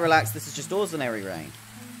 No, relax. This is just ordinary rain.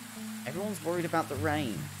 Everyone's worried about the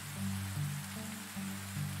rain.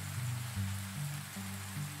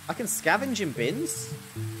 I can scavenge in bins?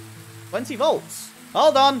 20 volts.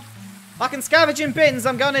 Hold on. I can scavenge in bins.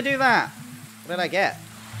 I'm going to do that. What did I get?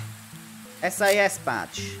 SAS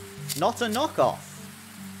badge. Not a knockoff.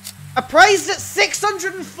 Appraised at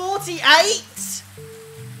 648?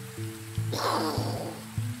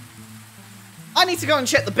 I need to go and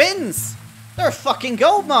check the bins. They're a fucking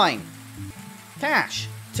gold mine. Cash.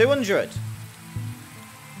 200.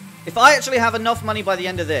 If I actually have enough money by the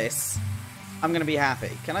end of this, I'm going to be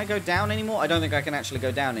happy. Can I go down anymore? I don't think I can actually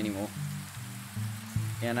go down anymore.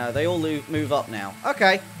 Yeah, no, they all move up now.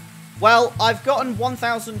 Okay. Well, I've gotten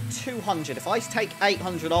 1,200. If I take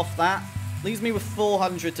 800 off that, leaves me with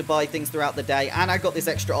 400 to buy things throughout the day, and I got this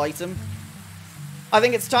extra item. I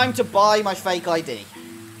think it's time to buy my fake ID.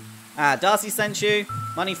 Darcy sent you.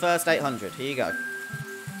 Money first, 800. Here you go.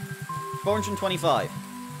 425.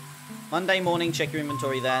 Monday morning, check your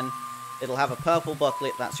inventory then. It'll have a purple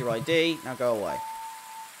booklet. That's your ID. Now go away.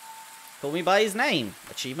 Call me by his name.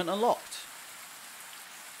 Achievement unlocked.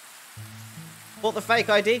 Bought the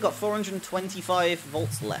fake ID. Got 425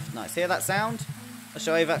 volts left. Nice. Hear that sound? Let's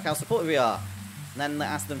show AVAC how supportive we are. And then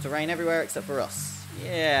ask them to rain everywhere except for us.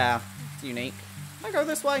 Yeah. It's unique. Can I go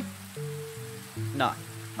this way? No.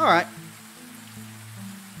 Alright.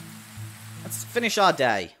 Let's finish our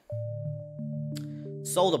day.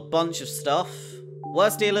 Sold a bunch of stuff.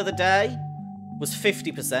 Worst deal of the day was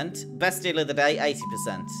 50%. Best deal of the day,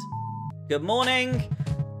 80%. Good morning.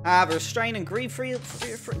 Restrain and grieve free.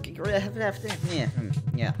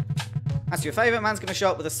 Yeah. Ask your favourite man's going to show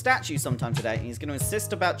up with a statue sometime today, and he's going to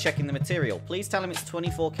insist about checking the material. Please tell him it's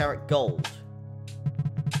 24 karat gold.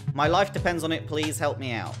 My life depends on it. Please help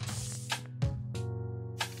me out.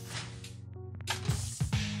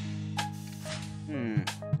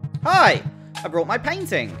 Hi! I brought my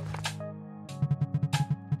painting.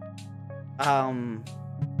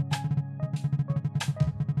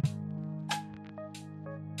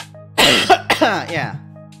 Yeah.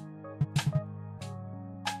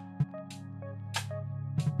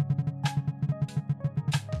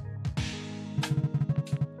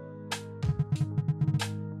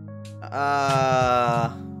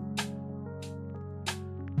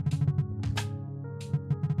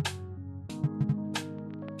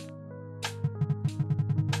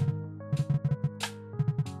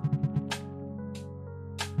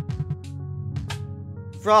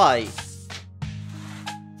 Right.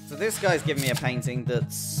 So this guy's giving me a painting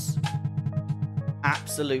that's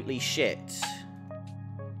absolutely shit.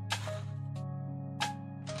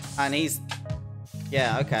 And he's...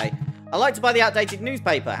 Yeah, okay. I like to buy the outdated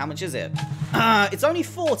newspaper. How much is it? It's only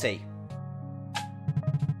 40.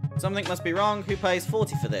 Something must be wrong. Who pays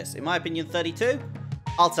 40 for this? In my opinion, 32?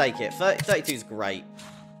 I'll take it. 32 is great.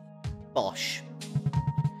 Bosh.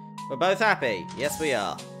 We're both happy. Yes, we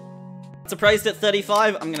are. It's appraised at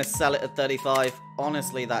 35. I'm going to sell it at 35.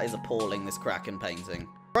 Honestly, that is appalling, this Kraken painting.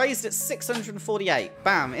 Appraised at 648.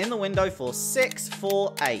 Bam. In the window for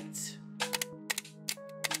 648.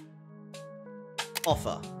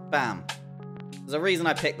 Offer. Bam. There's a reason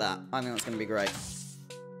I picked that. I think that's going to be great.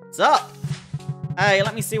 What's up? Hey,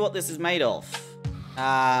 let me see what this is made of.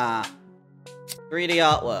 3D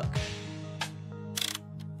artwork.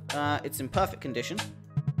 It's in perfect condition.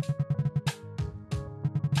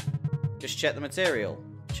 Just check the material.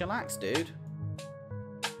 Chillax, dude.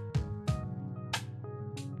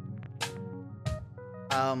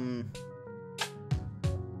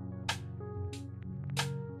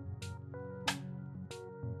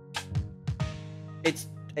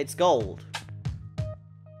 It's gold.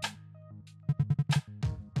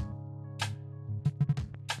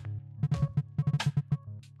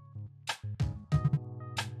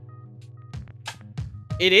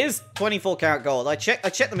 It is 24 karat gold. I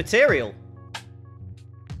checked the material.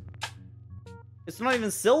 It's not even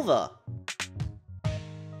silver.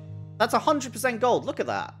 That's 100% gold. Look at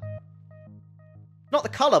that. Not the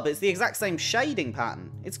color, but it's the exact same shading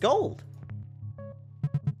pattern. It's gold.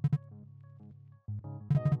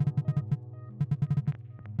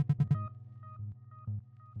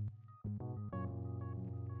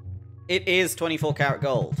 It is 24 karat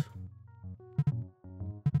gold.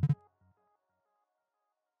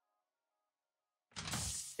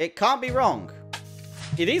 It can't be wrong.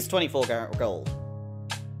 It is 24 karat gold.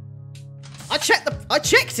 I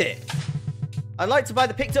checked it. I'd like to buy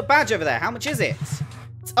the picked up badge over there. How much is it?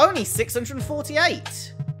 It's only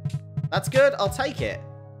 648. That's good. I'll take it.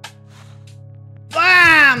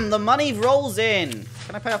 Bam! The money rolls in.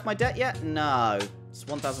 Can I pay off my debt yet? No. It's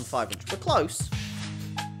 1,500. We're close.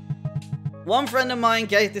 One friend of mine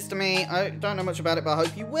gave this to me. I don't know much about it, but I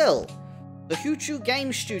hope you will. The Huchu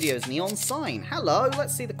Game Studios neon sign. Hello,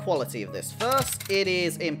 let's see the quality of this. First, it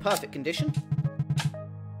is in perfect condition.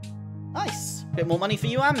 Nice. Bit more money for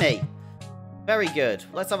you and me. Very good.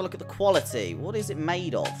 Let's have a look at the quality. What is it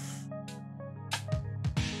made of?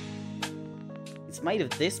 It's made of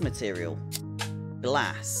this material.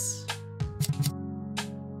 Glass.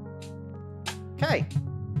 Okay.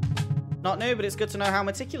 Not new, but it's good to know how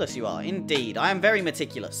meticulous you are. Indeed, I am very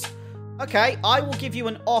meticulous. Okay, I will give you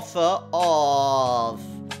an offer of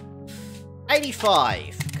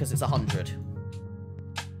 85, because it's 100.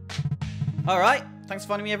 Alright, thanks for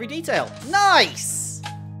finding me every detail. Nice!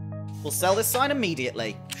 We'll sell this sign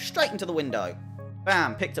immediately. Straight into the window.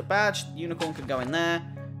 Bam, picked up badge. Unicorn can go in there.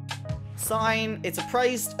 Sign, it's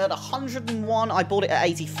appraised at 101. I bought it at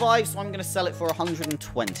 85, so I'm going to sell it for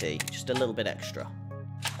 120. Just a little bit extra.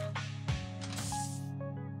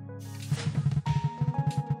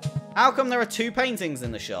 How come there are 2 paintings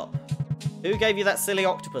in the shop? Who gave you that silly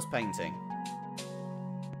octopus painting?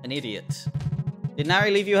 An idiot. Did Nari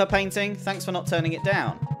leave you her painting? Thanks for not turning it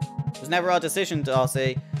down. It was never our decision,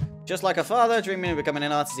 Darcy. Just like her father, dreaming of becoming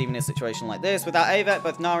an artist even in a situation like this. Without Avette,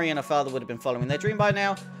 both Nari and her father would have been following their dream by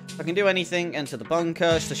now. If I can do anything, enter the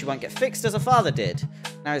bunker, so she won't get fixed as her father did.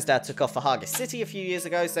 Nari's dad took off for Haga City a few years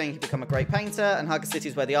ago, saying he'd become a great painter, and Haga City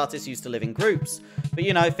is where the artists used to live in groups. But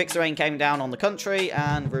you know, Fixer Ain came down on the country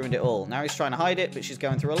and ruined it all. Nari's trying to hide it, but she's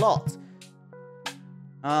going through a lot.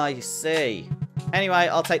 Ah, you see. Anyway,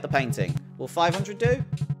 I'll take the painting. Will 500 do?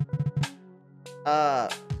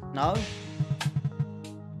 No?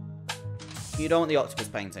 You don't want the octopus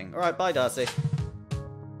painting. Alright, bye, Darcy.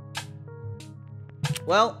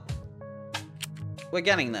 Well, we're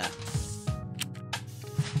getting there.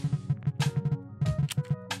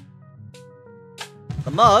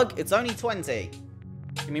 The mug, it's only 20.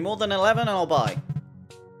 Give me more than 11 and I'll buy.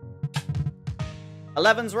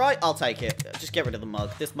 11's right, I'll take it. Just get rid of the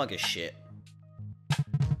mug. This mug is shit.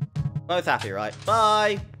 Both happy, right?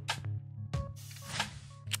 Bye!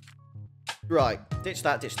 Right, ditch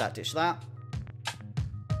that, ditch that, ditch that.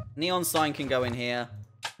 Neon sign can go in here.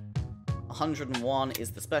 101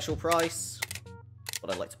 is the special price.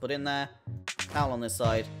 What I'd like to put in there. Towel on this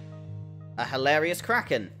side. A hilarious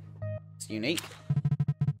kraken. It's unique.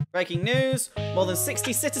 Breaking news. More than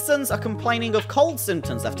 60 citizens are complaining of cold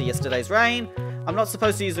symptoms after yesterday's rain. I'm not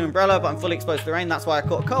supposed to use an umbrella, but I'm fully exposed to the rain. That's why I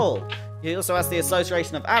caught a cold. He also asked the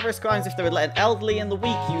Association of Avarice Crimes if they would let an elderly and the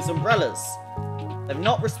weak use umbrellas. They've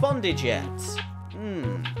not responded yet.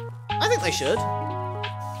 I think they should.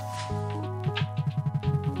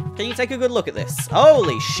 Can you take a good look at this?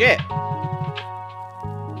 Holy shit!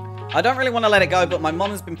 I don't really want to let it go, but my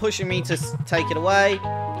mom has been pushing me to take it away.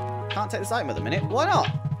 Can't take this item at the minute. Why not?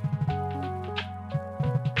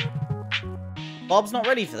 Bob's not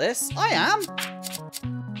ready for this. I am.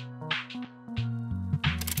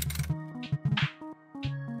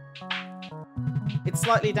 It's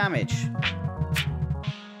slightly damaged.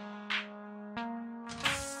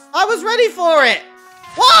 I was ready for it!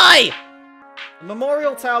 Why? The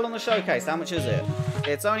memorial towel on the showcase, how much is it?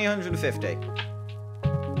 It's only 150.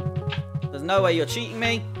 There's no way you're cheating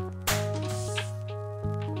me.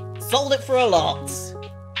 Sold it for a lot.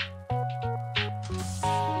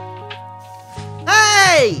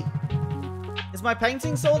 Hey! Is my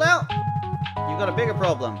painting sold out? You've got a bigger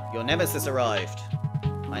problem. Your nemesis arrived.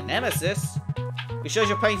 My nemesis? We showed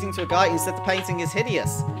your painting to a guy and said the painting is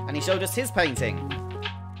hideous. And he showed us his painting.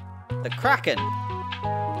 The Kraken.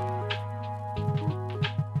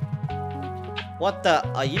 What the?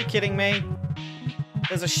 Are you kidding me?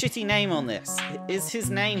 There's a shitty name on this. Is his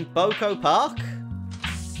name Boko Park?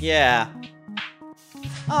 Yeah.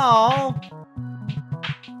 Oh.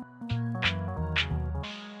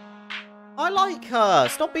 I like her.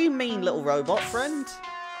 Stop being mean, little robot friend.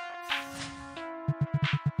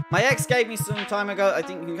 My ex gave me some time ago. I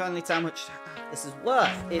think you can kindly tell how much this is worth.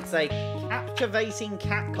 It's a captivating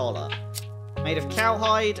cat collar. Made of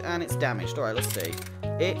cowhide and it's damaged. Alright, let's see.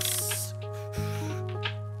 It's...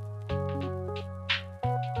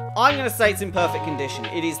 I'm going to say it's in perfect condition.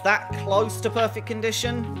 It is that close to perfect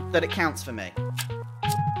condition that it counts for me.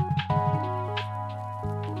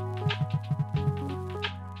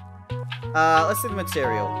 Let's see the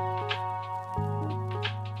material.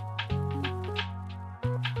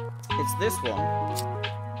 It's this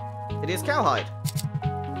one. It is cowhide.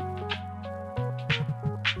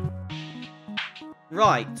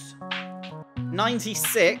 Right.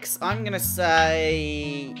 96. I'm going to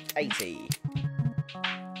say 80.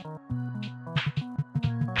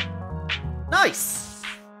 Nice!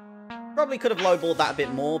 Probably could have lowballed that a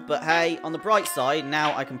bit more, but hey, on the bright side,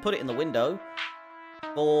 now I can put it in the window.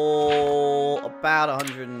 For about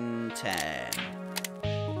 110.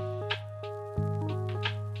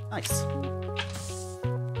 Nice.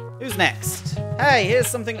 Who's next? Hey, here's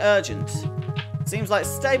something urgent. Seems like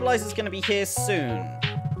Stabilizer's gonna be here soon.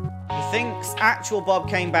 He thinks actual Bob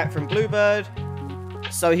came back from Bluebird,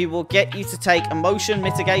 so he will get you to take emotion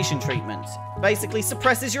mitigation treatment. Basically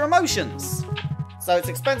suppresses your emotions. So it's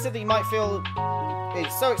expensive that you might feel...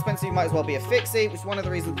 It's so expensive you might as well be a fixie, which is one of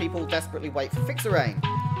the reasons people desperately wait for Fixer-Rain.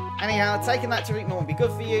 Anyhow, taking that treatment won't be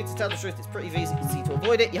good for you. To tell the truth, it's pretty easy to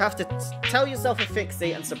avoid it. You have to tell yourself a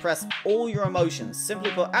fixie and suppress all your emotions. Simply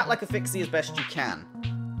put, act like a fixie as best you can.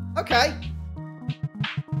 Okay.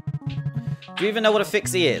 Do you even know what a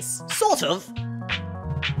fixie is? Sort of.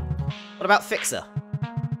 What about Fixer?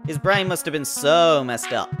 His brain must have been so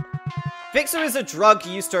messed up. Fixer is a drug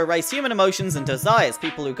used to erase human emotions and desires.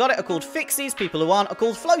 People who got it are called fixies, people who aren't are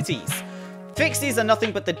called floaties. Fixies are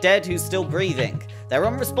nothing but the dead who's still breathing. They're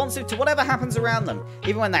unresponsive to whatever happens around them.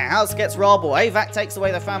 Even when their house gets robbed or AVAC takes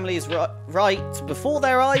away their family's right before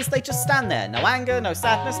their eyes, they just stand there. No anger, no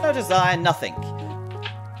sadness, no desire, nothing.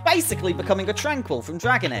 Basically becoming a tranquil from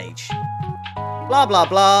Dragon Age. Blah blah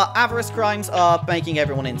blah, avarice crimes are making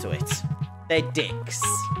everyone into it. They're dicks.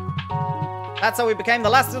 That's how we became the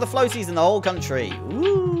last of the floaties in the whole country.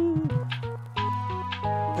 Ooh.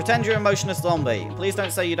 Pretend you're an emotionless zombie. Please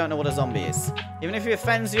don't say you don't know what a zombie is. Even if he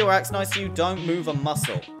offends you or acts nice to you, don't move a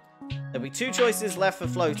muscle. There'll be two choices left for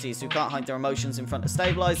floaties who can't hide their emotions in front of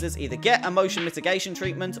stabilizers. Either get emotion mitigation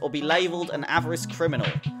treatment or be labelled an avarice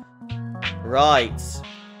criminal. Right.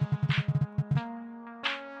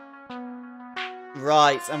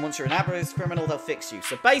 Right, and once you're an avarice criminal, they'll fix you.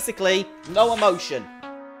 So basically, no emotion.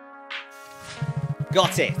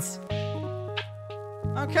 Got it.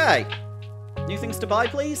 Okay. New things to buy,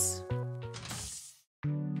 please?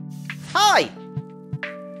 Hi!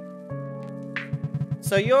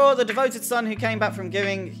 So you're the devoted son who came back from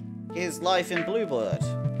giving his life in Bluebird.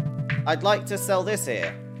 I'd like to sell this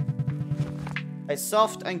here. It's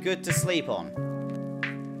soft and good to sleep on.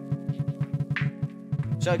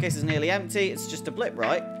 Showcase is nearly empty. It's just a blip,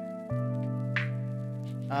 right?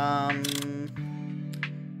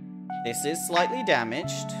 This is slightly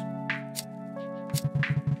damaged.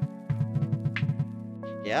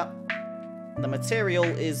 Yep. The material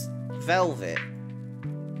is velvet.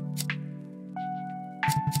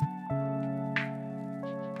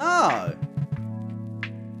 Oh.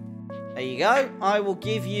 There you go. I will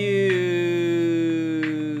give you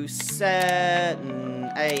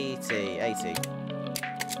 80.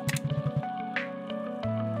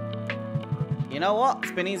 You know what?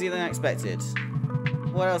 It's been easier than I expected.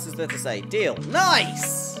 What else is there to say? Deal.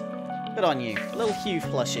 Nice! Good on you. A little Hugh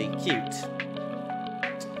plushie. Cute.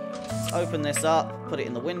 Let's open this up. Put it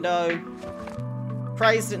in the window.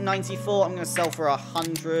 Praised at 94. I'm going to sell for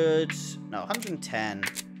 100. No, 110.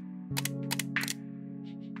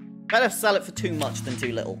 Better sell it for too much than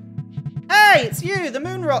too little. Hey, it's you, the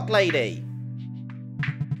Moonrock lady.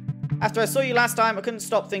 After I saw you last time, I couldn't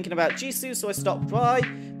stop thinking about Jisoo, so I stopped by.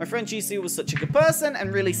 My friend Jisoo was such a good person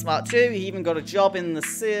and really smart too. He even got a job in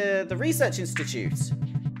the research institute.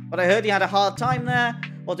 But I heard he had a hard time there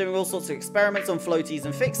while doing all sorts of experiments on floaties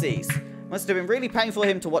and fixies. Must have been really painful for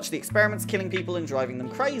him to watch the experiments killing people and driving them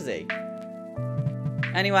crazy.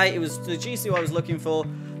 Anyway, it was the Jisoo I was looking for,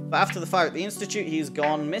 but after the fire at the institute, he's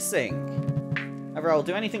gone missing. However, I'll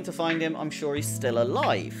do anything to find him. I'm sure he's still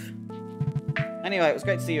alive. Anyway, it was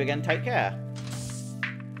great to see you again. Take care.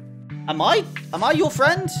 Am I your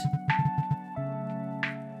friend?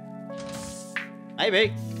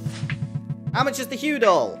 Maybe. How much is the Hugh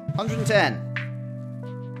doll? 110.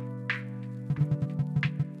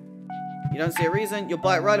 You don't see a reason? You'll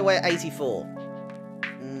buy it right away at 84.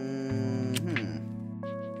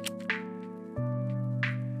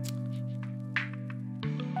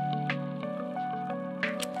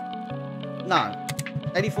 No.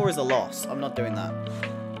 84 is a loss. I'm not doing that.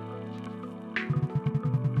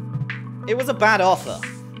 It was a bad offer.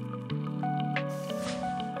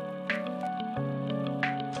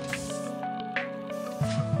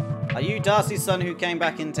 Are you Darcy's son who came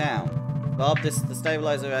back in town? Bob, this is the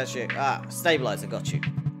stabilizer has you. Ah, stabilizer got you.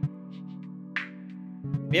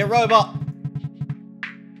 Be a robot.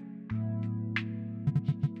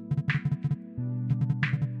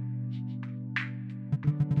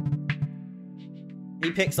 He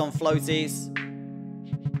picks on floaties.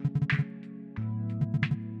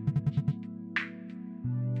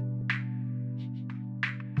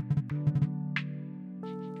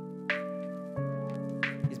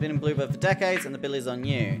 He's been in Bluebird for decades and the bill is on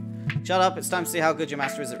you. Shut up, it's time to see how good your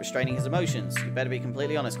master is at restraining his emotions. You better be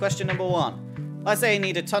completely honest. Question number 1. I say you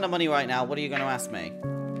need a ton of money right now. What are you going to ask me?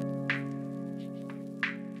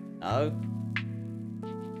 No.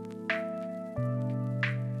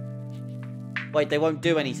 Wait, they won't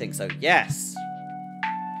do anything, so yes.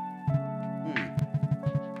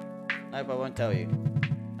 Nope, I won't tell you.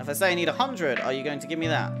 If I say I need 100, are you going to give me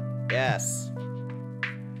that? Yes.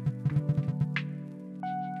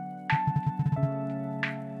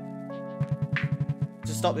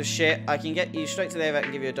 To stop this shit, I can get you straight to the AVAC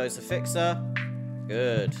and give you a dose of fixer.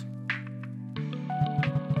 Good. Is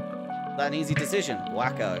that an easy decision?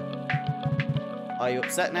 Wacko. Are you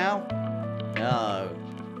upset now? No.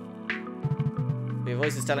 Your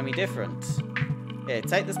voice is telling me different. Here,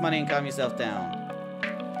 take this money and calm yourself down.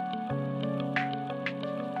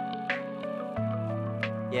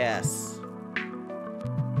 Yes.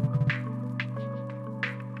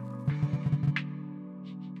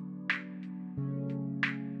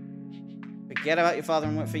 Forget about your father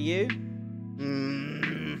and work for you?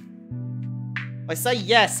 If I say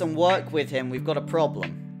yes and work with him, we've got a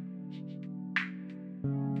problem.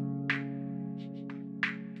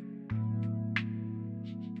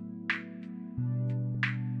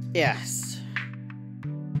 Yes.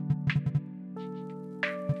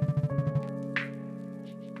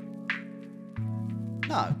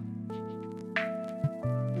 No.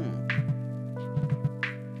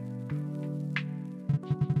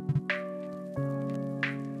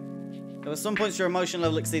 There were some points your emotion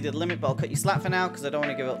level exceeded the limit, but I'll cut you slack for now because I don't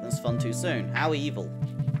want to give up this fun too soon. How evil.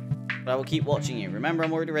 But I will keep watching you. Remember,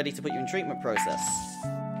 I'm already ready to put you in treatment process.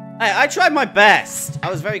 Hey, I tried my best. I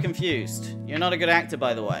was very confused. You're not a good actor,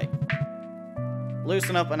 by the way.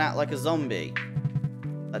 Loosen up and act like a zombie.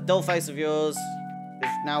 That dull face of yours is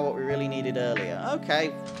now what we really needed earlier.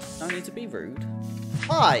 Okay, no need to be rude.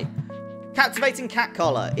 Hi. Captivating cat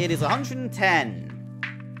collar. It is 110.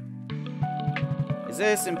 Is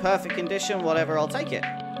this in perfect condition? Whatever, I'll take it.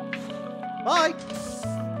 Bye.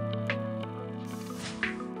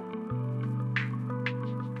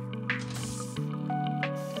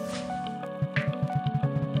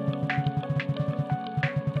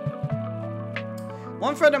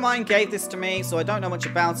 One friend of mine gave this to me, so I don't know much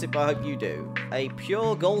about it, but I hope you do. A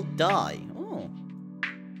pure gold die. Oh.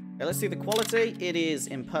 Okay, let's see the quality. It is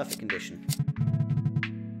in perfect condition.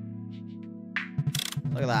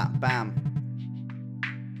 Look at that. Bam.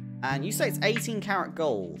 And you say it's 18 karat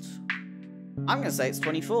gold. I'm going to say it's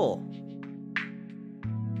 24.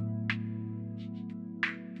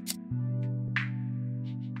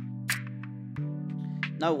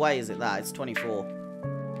 No way is it that. It's 24.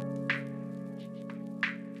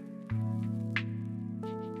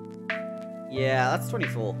 Yeah, that's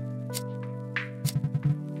 24.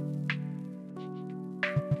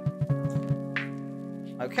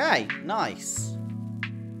 Okay, nice.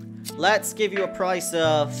 Let's give you a price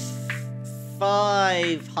of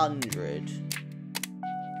 500.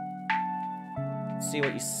 See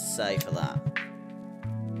what you say for that.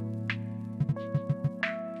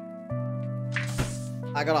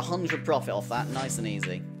 I got 100 profit off that, nice and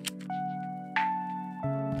easy.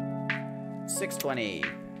 620.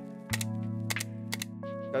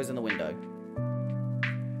 Goes in the window.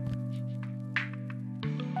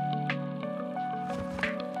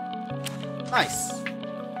 Nice.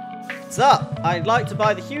 What's up? I'd like to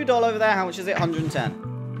buy the Hue doll over there. How much is it? 110.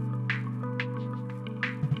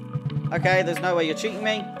 Okay, there's no way you're cheating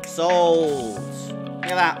me. Sold. Look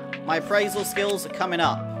at that. My appraisal skills are coming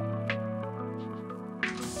up.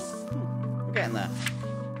 We're getting there.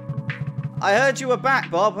 I heard you were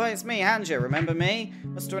back, Bob. Hey, it's me, Hanja. Remember me?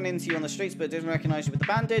 Must have run into you on the streets, but didn't recognize you with the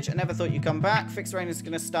bandage. I never thought you'd come back. Fixed Rain is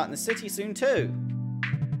going to start in the city soon, too.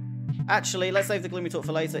 Actually, let's save the gloomy talk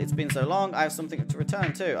for later. It's been so long. I have something to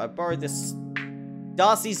return, too. I borrowed this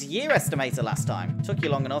Darcy's year estimator last time. Took you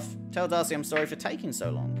long enough. Tell Darcy I'm sorry for taking so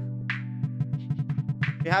long.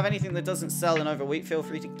 If you have anything that doesn't sell in over a week, feel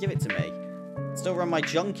free to give it to me. Still run my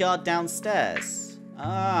junkyard downstairs.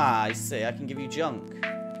 Ah, I see. I can give you junk.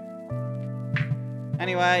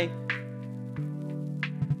 Anyway,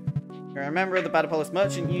 you're a member of the Badapolis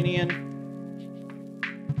Merchant Union.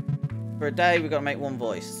 For a day, we've got to make one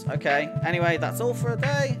voice. Okay. Anyway, that's all for a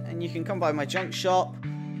day, and you can come by my junk shop. I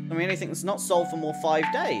mean, anything that's not sold for more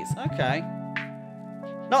 5 days. Okay.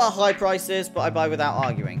 Not at high prices, but I buy without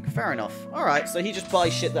arguing. Fair enough. Alright, so he just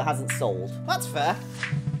buys shit that hasn't sold. That's fair.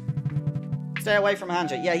 Stay away from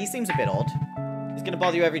Hanja. Yeah, he seems a bit odd. He's going to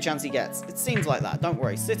bother you every chance he gets. It seems like that. Don't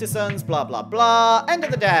worry. Citizens, blah, blah, blah. End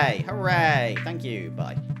of the day. Hooray. Thank you.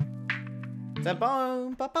 Bye.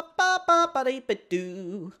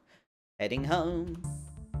 Heading home.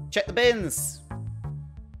 Check the bins.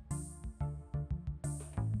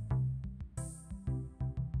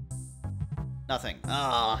 Nothing.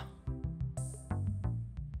 Ah.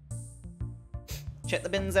 Check the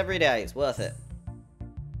bins every day. It's worth it.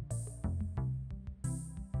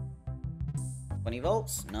 20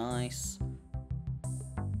 volts. Nice.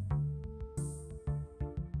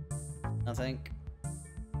 Nothing.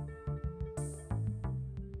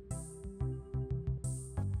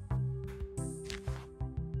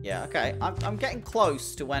 Yeah, okay. I'm getting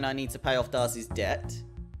close to when I need to pay off Darcy's debt.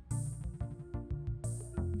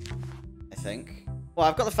 I think. Well,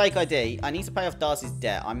 I've got the fake ID. I need to pay off Darcy's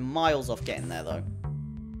debt. I'm miles off getting there, though.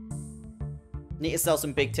 Need to sell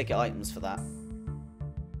some big ticket items for that.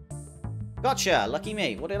 Gotcha! Lucky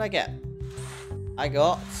me. What did I get? I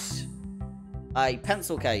got a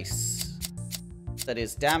pencil case that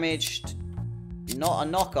is damaged. Not a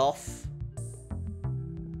knockoff.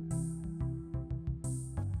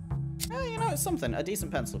 You know, it's something. A decent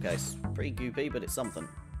pencil case. Pretty goopy, but it's something.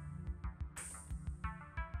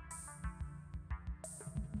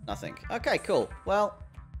 Nothing. Okay, cool. Well,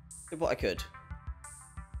 did what I could.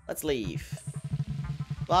 Let's leave.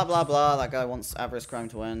 Blah, blah, blah. That guy wants avarice crime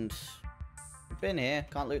to end. We've been here.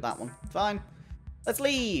 Can't loot that one. Fine. Let's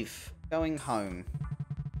leave. Going home.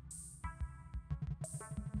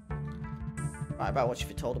 Right, about what you've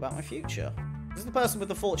been told about my future. This is the person with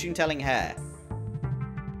the fortune-telling hair.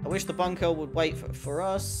 I wish the bunker would wait for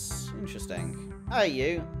us. Interesting. Hey,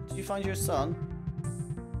 you. Did you find your son?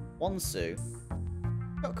 Wansu.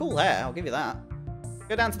 Got cool hair, I'll give you that.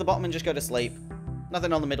 Go down to the bottom and just go to sleep.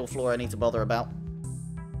 Nothing on the middle floor I need to bother about.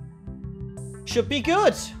 Should be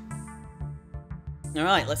good.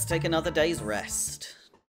 Alright, let's take another day's rest.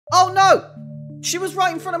 Oh no! She was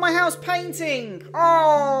right in front of my house painting!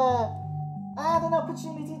 Oh! I had an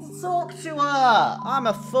opportunity to talk to her! I'm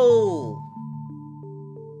a fool.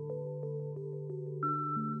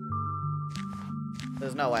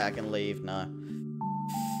 There's no way I can leave, no.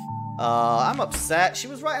 I'm upset. She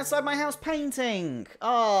was right outside my house painting.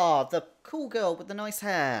 Oh, the cool girl with the nice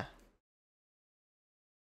hair.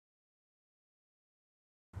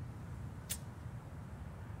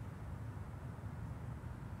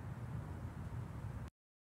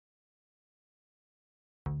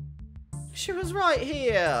 She was right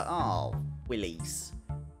here. Oh, willies.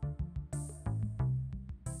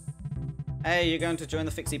 Hey, you're going to join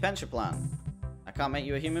the Fixie Pension Plan. I can't make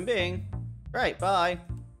you a human being. Great, bye.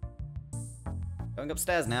 Going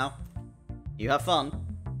upstairs now. You have fun.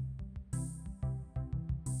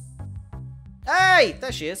 Hey!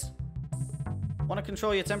 There she is. Want to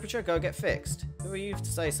control your temperature? Go get fixed. Who are you to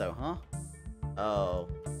say so, huh? Oh.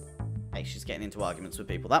 Hey, she's getting into arguments with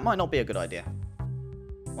people. That might not be a good idea.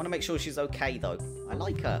 Want to make sure she's okay, though. I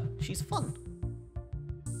like her. She's fun.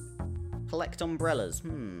 Collect umbrellas.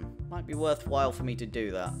 Might be worthwhile for me to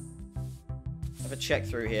do that. Have a check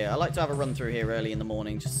through here. I like to have a run through here early in the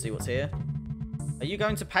morning just to see what's here. Are you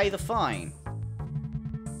going to pay the fine?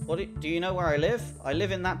 What do you know where I live? I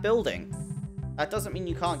live in that building. That doesn't mean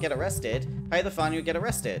you can't get arrested. Pay the fine, you'll get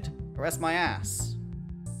arrested. Arrest my ass.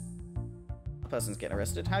 That person's getting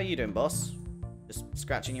arrested. How are you doing, boss? Just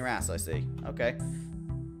scratching your ass, I see. Okay.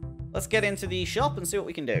 Let's get into the shop and see what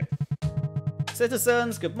we can do.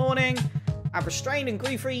 Citizens, good morning. Have a restrained and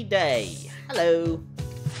grief-free day. Hello.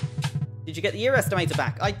 Did you get the year estimator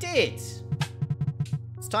back? I did.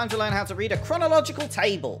 It's time to learn how to read a chronological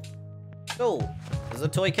table. Cool. There's a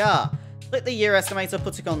toy car. Click the year estimator,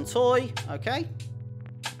 put it on toy. Okay.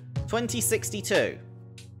 2062.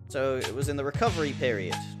 So it was in the recovery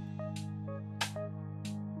period.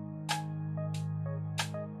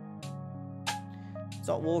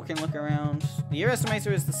 Start walking, look around. The year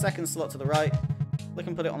estimator is the second slot to the right. Click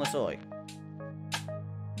and put it on the toy.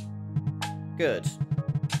 Good.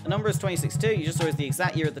 The number is 2062. You just saw is the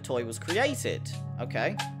exact year the toy was created.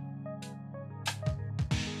 Okay.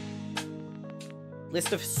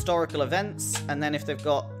 List of historical events, and then if they've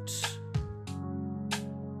got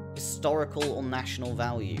historical or national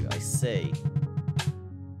value. I see.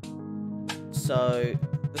 So,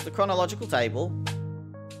 there's the chronological table.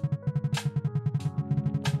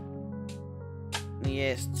 In the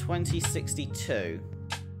year 2062.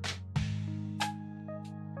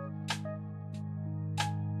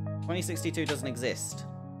 2062 doesn't exist.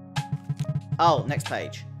 Oh, next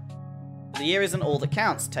page. The year isn't all that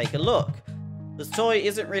counts. Take a look. The toy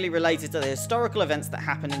isn't really related to the historical events that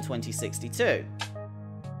happened in 2062.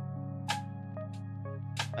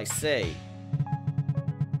 I see.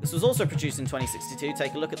 This was also produced in 2062.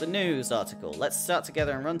 Take a look at the news article. Let's start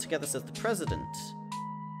together and run together, says the president.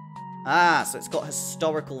 Ah, so it's got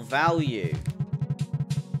historical value.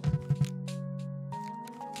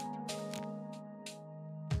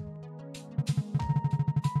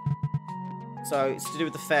 So it's to do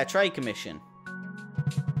with the Fair Trade Commission.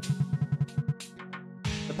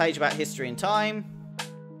 page about history and time.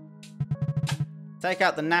 Take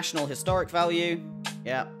out the national historic value.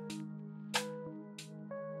 Yeah.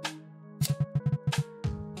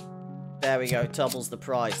 There we go. Doubles the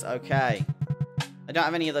price. Okay. I don't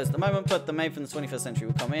have any of those at the moment, but the made from the 21st century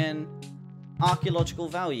will come in. Archaeological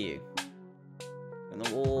value. In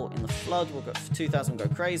the war, in the flood, we'll go 2,000 go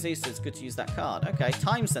crazy, so it's good to use that card. Okay,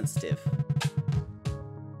 time sensitive.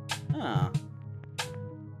 Ah.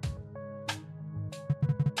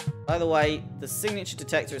 By the way, the signature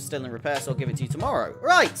detector is still in repair, so I'll give it to you tomorrow.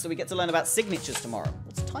 Right, so we get to learn about signatures tomorrow.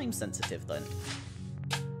 What's time sensitive then?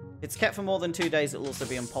 If it's kept for more than 2 days, it'll also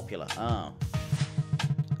be unpopular. Oh.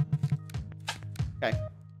 Okay.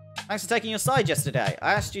 Thanks for taking your side yesterday.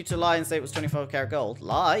 I asked you to lie and say it was 24 karat gold.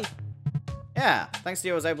 Lie? Yeah. Thanks to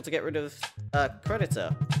you, I was able to get rid of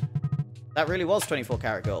Creditor. That really was 24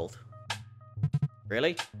 karat gold.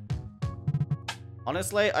 Really?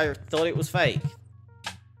 Honestly, I thought it was fake.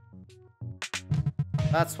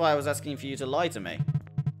 That's why I was asking for you to lie to me.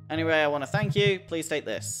 Anyway, I want to thank you. Please take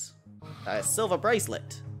this. A silver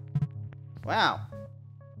bracelet. Wow.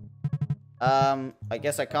 I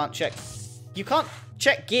guess I can't check... You can't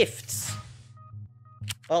check gifts.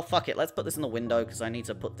 Well, fuck it. Let's put this in the window, because I need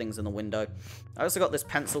to put things in the window. I also got this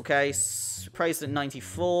pencil case. Priced at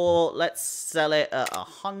 94. Let's sell it at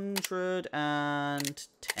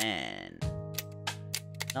 110.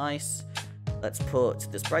 Nice. Let's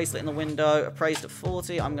put this bracelet in the window. Appraised at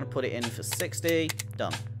 40. I'm going to put it in for 60.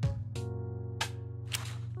 Done.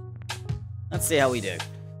 Let's see how we do.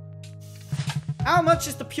 How much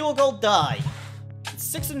is the pure gold die? It's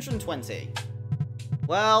 620.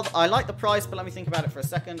 Well, I like the price, but let me think about it for a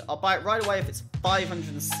second. I'll buy it right away if it's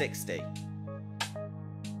 560.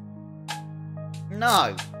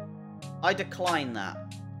 No. I decline that.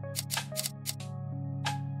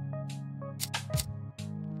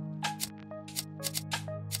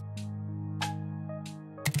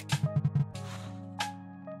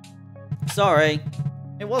 Sorry.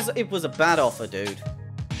 It was a bad offer, dude.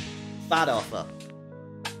 Bad offer.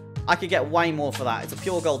 I could get way more for that. It's a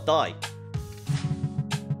pure gold die.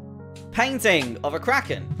 Painting of a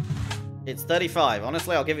Kraken. It's 35.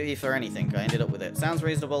 Honestly, I'll give it to you for anything. I ended up with it. Sounds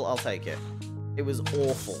reasonable. I'll take it. It was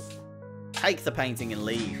awful. Take the painting and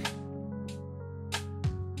leave.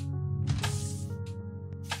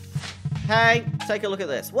 Hey, take a look at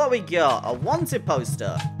this. What we got? A wanted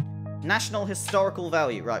poster. National historical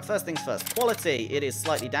value. Right, first things first. Quality. It is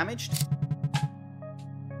slightly damaged.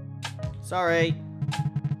 Sorry.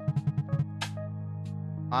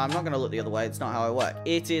 I'm not going to look the other way. It's not how I work.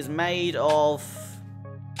 It is made of...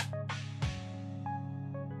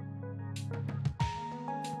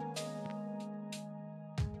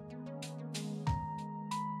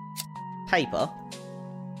 paper.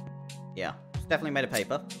 Yeah, it's definitely made of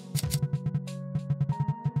paper.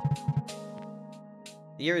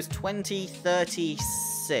 The year is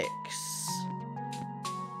 2036.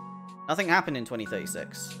 Nothing happened in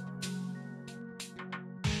 2036.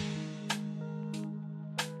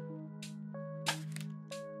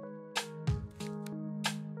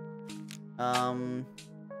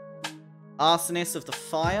 Arsonist of the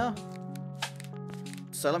Fire.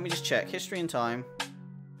 So let me just check. History and time.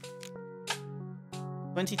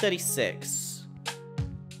 2036.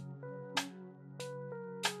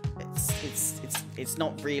 It's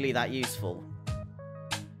not really that useful.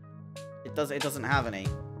 It doesn't have any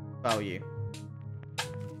value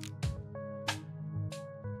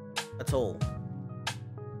at all.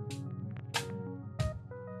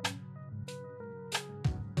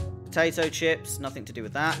 Potato chips, nothing to do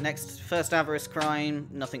with that. Next, first avarice crime,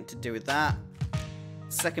 nothing to do with that.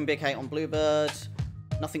 Second big hate on Bluebird,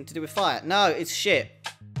 nothing to do with fire. No, it's shit.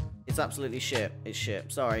 It's absolutely shit. It's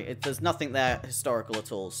shit. Sorry, there's nothing there historical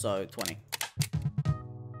at all, so 20.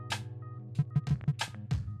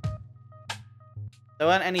 There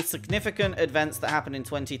weren't any significant events that happened in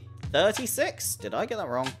 2036? Did I get that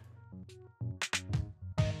wrong?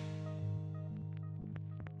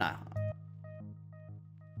 No.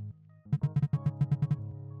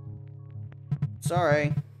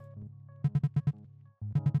 Sorry.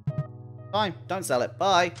 Fine, don't sell it.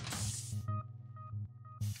 Bye.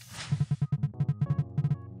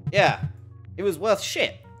 Yeah, it was worth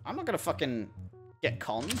shit. I'm not gonna fucking get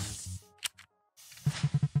conned.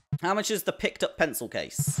 How much is the picked up pencil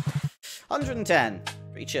case? 110.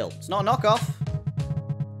 Pretty chill. It's not a knockoff.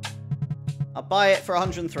 I'll buy it for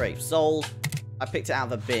 103. Sold. I picked it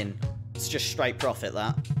out of a bin. It's just straight profit,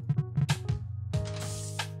 that.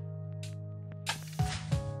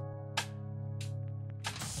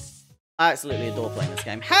 I absolutely adore playing this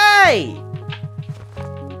game. Hey!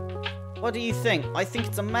 What do you think? I think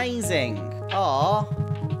it's amazing. Aww.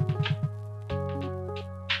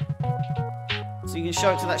 So you can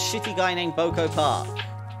show it to that shitty guy named Boko Park.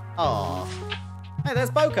 Aww. Hey,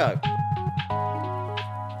 there's Boko.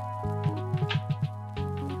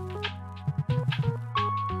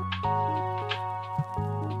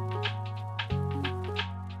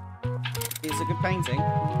 It's a good painting.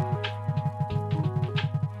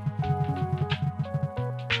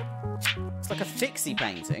 It's like a fixie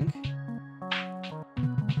painting.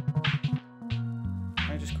 Can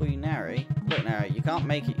I just call you Nary? Look, Nary, you can't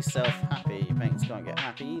make it yourself happy. Your paintings can't get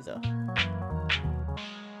happy either.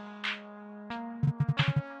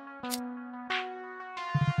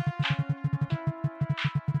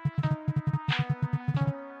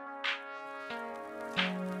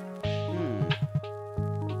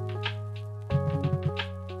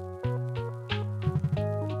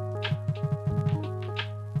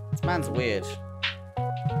 This man's weird.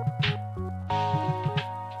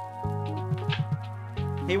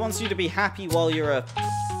 He wants you to be happy while you're a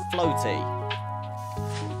floaty.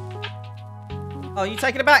 Oh, you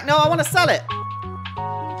taking it back? No, I want to sell it.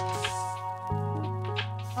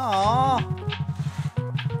 Aww.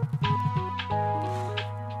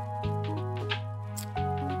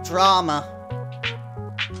 Drama.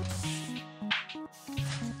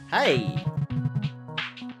 Hey.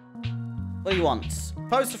 What do you want?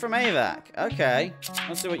 Poster from AVAC. Okay.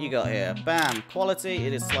 Let's see what you got here. Bam. Quality.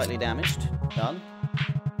 It is slightly damaged. Done.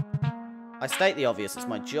 I state the obvious. It's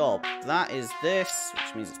my job. That is this,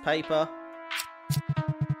 which means it's paper.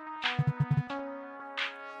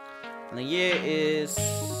 And the year is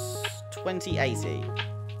 2080.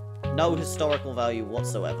 No historical value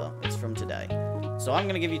whatsoever. It's from today. So I'm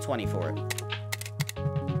going to give you 20 for it.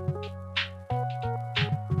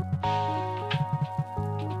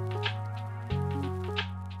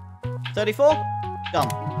 $34? Done.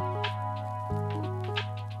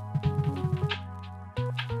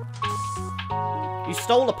 You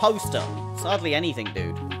stole a poster. It's hardly anything,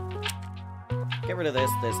 dude. Get rid of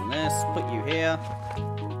this, this, and this. Put you here.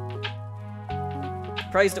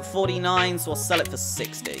 Praised at 49, so I'll sell it for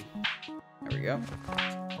 60. There we go.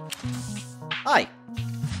 Hi.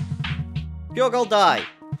 Pure gold die.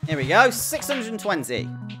 Here we go. 620.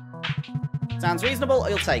 Sounds reasonable.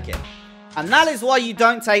 You'll take it. And that is why you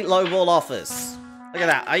don't take lowball offers. Look at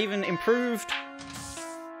that. I even improved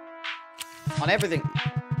on everything.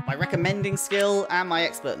 My recommending skill and my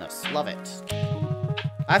expertness. Love it.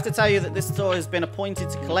 I have to tell you that this store has been appointed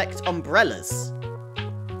to collect umbrellas.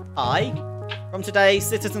 From today,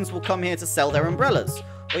 citizens will come here to sell their umbrellas.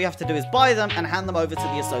 All you have to do is buy them and hand them over to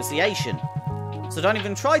the association. So don't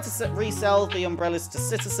even try to resell the umbrellas to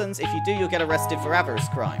citizens. If you do, you'll get arrested for avarice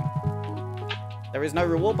crime. There is no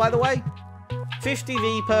reward, by the way.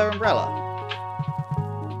 50V per umbrella.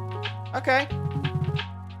 Okay.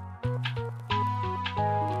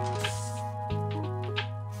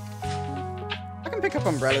 I can pick up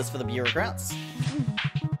umbrellas for the bureaucrats.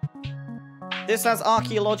 This has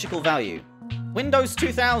archaeological value. Windows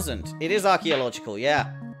 2000. It is archaeological,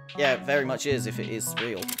 yeah. Yeah, it very much is if it is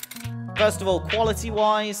real. First of all,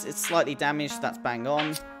 quality-wise, it's slightly damaged. That's bang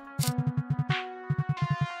on.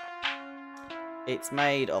 It's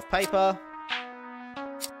made of paper.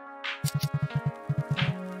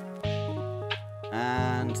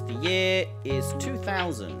 And the year is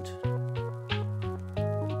 2000.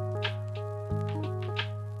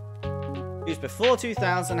 Used before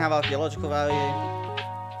 2000 have archaeological value.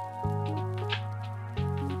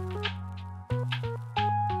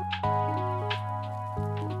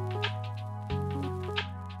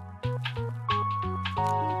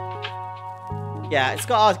 Yeah, it's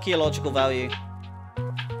got archaeological value.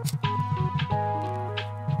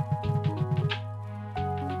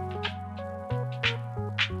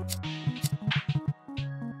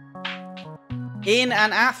 In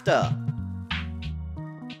and after.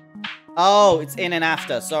 Oh, it's in and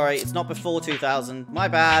after. Sorry, it's not before 2000. My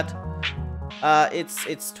bad.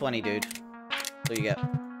 It's 20, dude. That's all you get.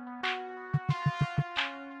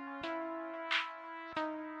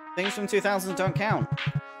 Things from 2000 don't count.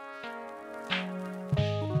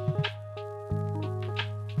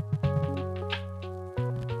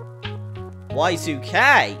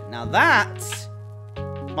 Y2K. Now that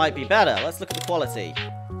might be better. Let's look at the quality.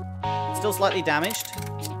 Still slightly damaged.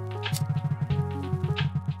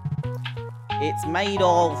 It's made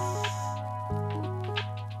of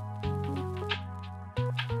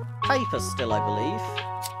paper still, I believe.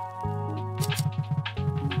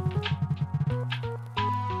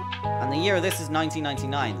 And the year of this is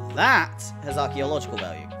 1999. That has archaeological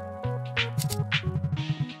value.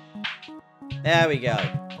 There we go.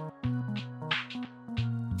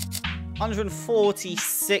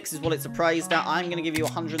 146 is what it's appraised at. I'm going to give you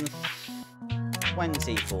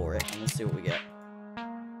 120 for it, and we'll see what we get.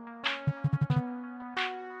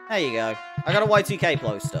 There you go. I got a Y2K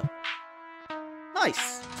poster.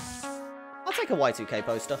 Nice. I'll take a Y2K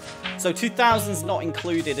poster. So 2000's not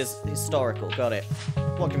included as historical. Got it.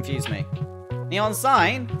 What confused me? Neon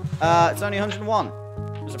sign? It's only 101.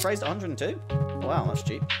 It was appraised at 102? Oh, wow, that's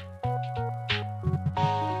cheap.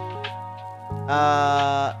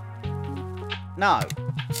 No.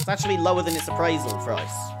 It's actually lower than its appraisal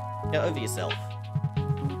price. Get over yourself.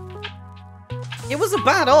 It was a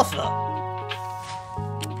bad offer.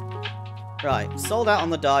 Right, sold out on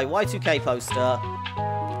the die. Y2K poster.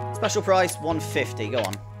 Special price, 150. Go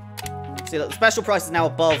on. See, look, the special price is now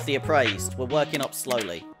above the appraised. We're working up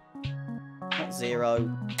slowly. Not 0.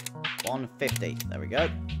 150. There we go.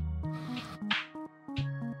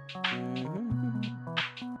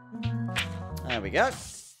 There we go.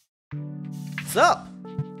 What's up?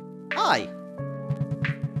 Hi.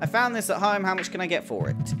 I found this at home. How much can I get for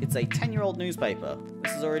it? It's a 10-year-old newspaper.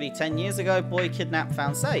 This is already 10 years ago. Boy kidnapped,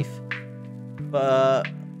 found safe. But,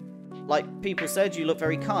 like people said, you look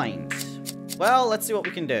very kind. Well, let's see what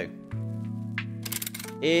we can do.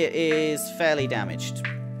 It is fairly damaged.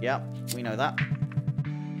 Yep, we know that.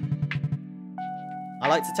 I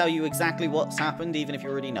like to tell you exactly what's happened, even if you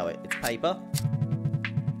already know it. It's paper.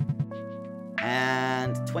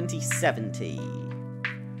 And 2070.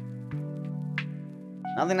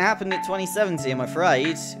 Nothing happened at 2070, I'm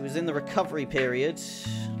afraid. It was in the recovery period.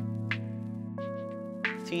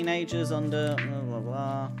 Teenagers under... blah, blah,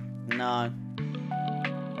 blah. No.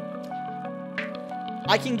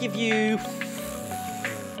 I can give you...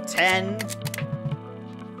 10.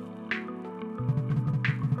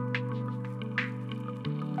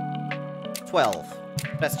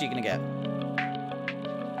 $12. Best you're gonna get.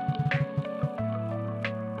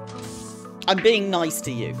 I'm being nice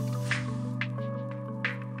to you.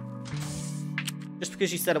 Just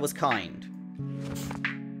because you said I was kind.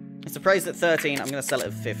 It's appraised at 13. I'm going to sell it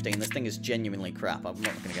at 15. This thing is genuinely crap. I'm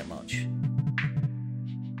not going to get much.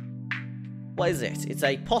 What is it? It's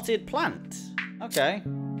a potted plant. Okay.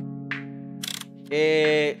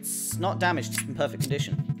 It's not damaged. It's in perfect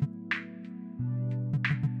condition.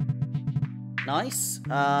 Nice.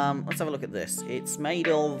 Let's have a look at this. It's made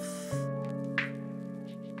of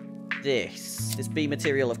this B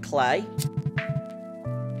material of clay.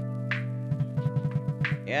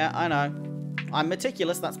 Yeah, I know. I'm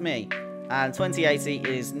meticulous, that's me. And 2080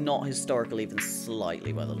 is not historical even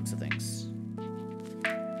slightly by the looks of things.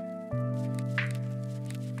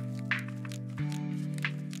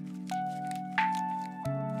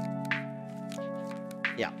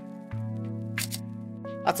 Yeah.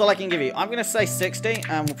 That's all I can give you. I'm going to say 60,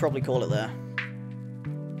 and we'll probably call it there.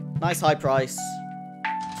 Nice high price.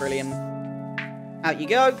 Brilliant. Out you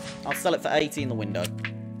go. I'll sell it for 80 in the window.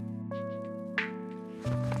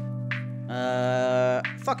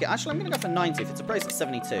 Fuck it. Actually, I'm going to go for 90 if it's appraised at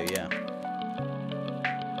 72, yeah.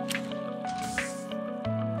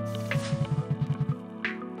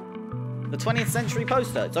 The 20th century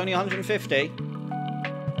poster. It's only 150.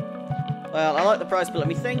 Well, I like the price, but let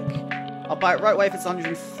me think. I'll buy it right away if it's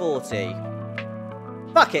 140.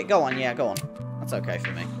 Fuck it. Go on. Yeah, go on. That's okay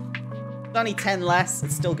for me. It's only 10 less.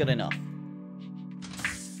 It's still good enough.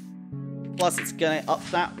 Plus, it's going to up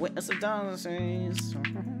that witness of dynasties.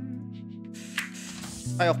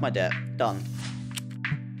 Pay off my debt. Done.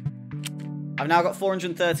 I've now got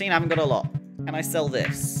 413. I haven't got a lot. Can I sell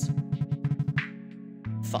this?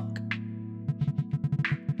 Fuck.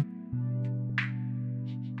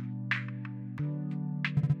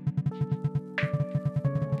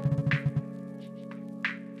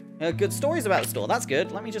 Good stories about the store. That's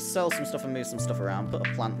good. Let me just sell some stuff and move some stuff around. Put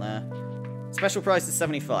a plant there. Special price is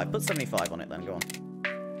 75. Put 75 on it then. Go on.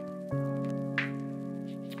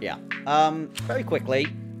 Yeah. Very quickly.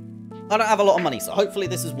 I don't have a lot of money, so hopefully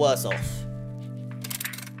this is worse off.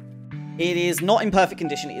 It is not in perfect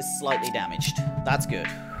condition. It is slightly damaged. That's good.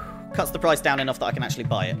 Cuts the price down enough that I can actually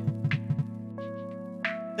buy it.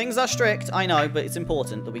 Things are strict, I know, but it's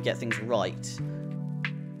important that we get things right.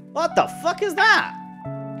 What the fuck is that?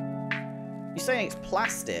 You're saying it's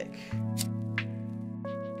plastic.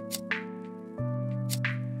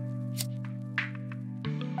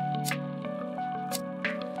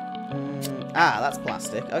 Ah, that's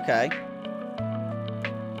plastic. Okay.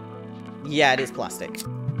 Yeah, it is plastic.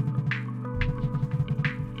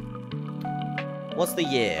 What's the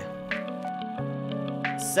year?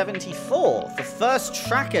 74. The first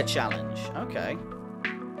tracker challenge. Okay.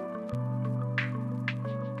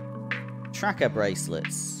 Tracker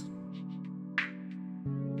bracelets.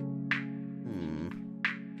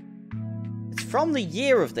 It's from the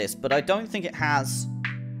year of this, but I don't think it has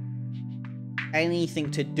anything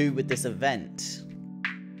to do with this event.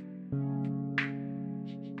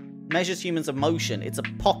 Measures humans' emotion. It's a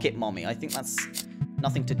pocket mommy. I think that's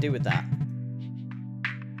nothing to do with that.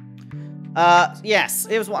 Yes,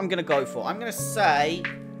 here's what I'm going to go for. I'm going to say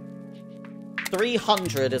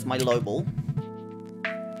 300 is my lowball.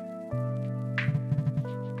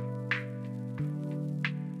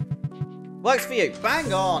 Works for you.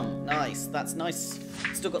 Bang on. Nice. That's nice.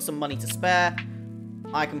 Still got some money to spare.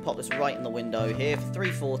 I can pop this right in the window here for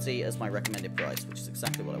 340 as my recommended price, which is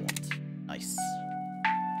exactly what I want. Nice.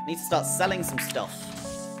 Need to start selling some stuff.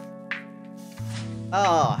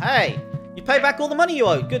 Oh, hey. You pay back all the money you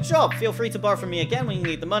owe. Good job. Feel free to borrow from me again when you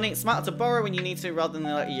need the money. It's smarter to borrow when you need to rather than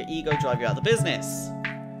let your ego drive you out of the business.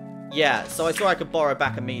 Yeah, so I thought I could borrow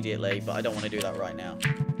back immediately, but I don't want to do that right now.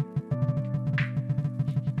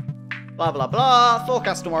 Blah, blah, blah.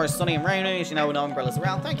 Forecast tomorrow is sunny and rainy. As you know, no umbrellas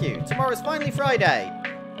around. Thank you. Tomorrow is finally Friday.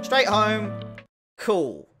 Straight home.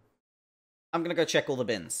 Cool. I'm going to go check all the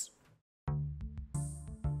bins.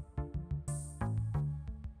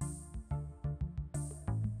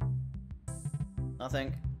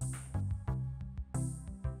 Nothing.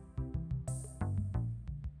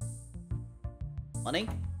 Money?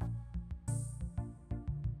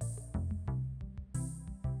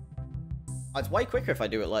 Oh, it's way quicker if I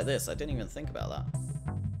do it like this. I didn't even think about that.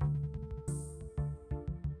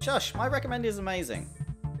 Shush, my recommend is amazing.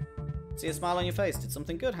 See a smile on your face. Did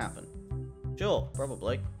something good happen? Sure,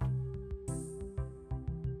 probably.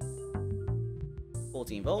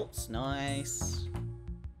 14 volts, nice.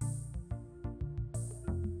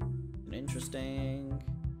 Interesting.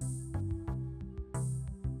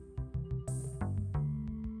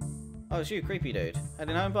 Oh, it's you, creepy dude.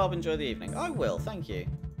 Heading home, Bob. Enjoy the evening. I will, thank you.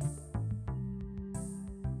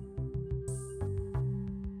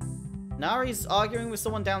 Nari's arguing with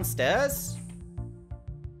someone downstairs?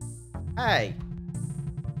 Hey.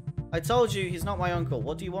 I told you he's not my uncle.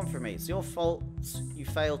 What do you want from me? It's your fault you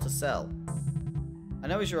failed to sell. I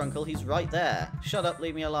know he's your uncle. He's right there. Shut up,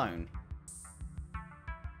 leave me alone.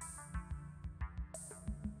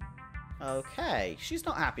 Okay, she's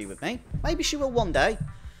not happy with me. Maybe she will one day.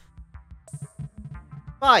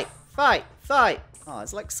 Fight, fight, fight. Oh,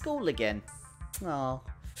 it's like school again. Oh,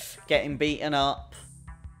 getting beaten up.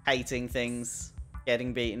 Hating things.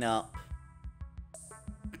 Getting beaten up.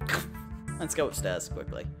 Let's go upstairs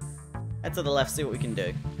quickly. Head to the left, see what we can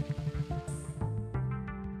do.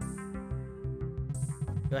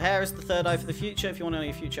 Your hair is the third eye for the future. If you want to know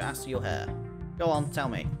your future, ask your hair. Go on, tell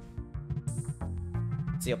me.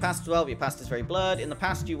 So your past as well, but your past is very blurred. In the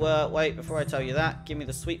past you were... Wait, before I tell you that, give me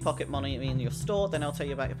the sweet pocket money in your store, then I'll tell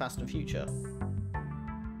you about your past and future.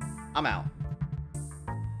 I'm out.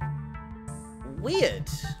 Weird.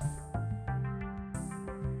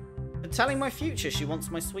 But telling my future, she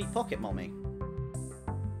wants my sweet pocket mommy.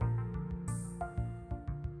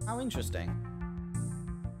 How interesting.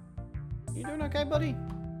 You doing okay, buddy?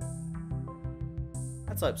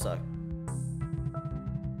 Let's hope so.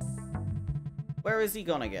 Where is he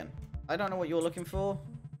gone again? I don't know what you're looking for.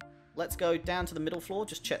 Let's go down to the middle floor.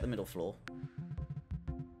 Just check the middle floor.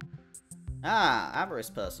 Ah, avarice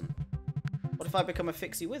person. What if I become a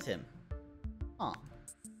fixie with him? Ah.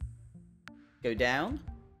 Go down.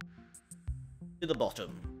 To the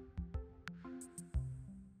bottom.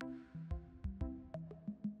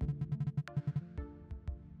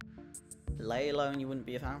 Lay alone, you wouldn't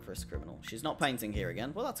be an avarice criminal. She's not painting here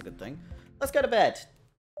again. Well, that's a good thing. Let's go to bed.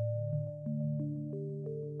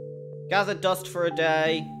 Gather dust for a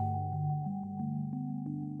day.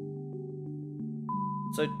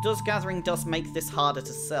 So does gathering dust make this harder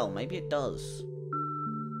to sell? Maybe it does.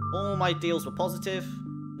 All my deals were positive.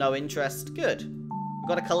 No interest. Good. We've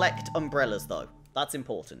got to collect umbrellas though. That's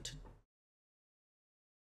important.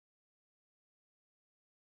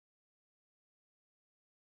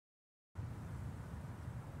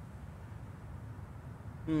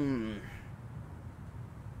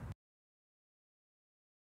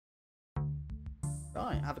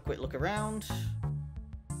 Right, have a quick look around.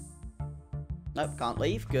 Nope, can't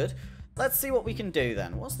leave. Good. Let's see what we can do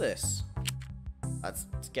then. What's this? That's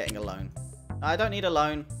getting a loan. I don't need a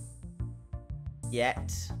loan.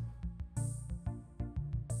 Yet.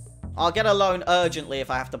 I'll get a loan urgently if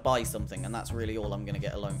I have to buy something, and that's really all I'm going to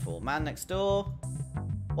get a loan for. Man next door.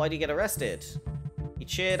 Why did he get arrested? He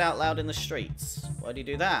cheered out loud in the streets. Why did he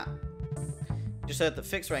do that? Just heard that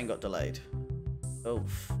fixed rain got delayed.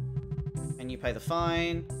 Oof. Can you pay the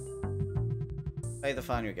fine? Pay the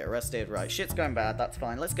fine, you get arrested. Right, shit's going bad, that's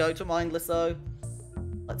fine. Let's go to Mindless, though.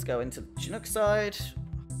 Let's go into Chinook side.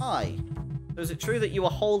 Hi. So is it true that you were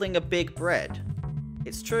holding a big bread?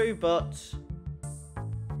 It's true, but...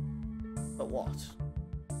 But what?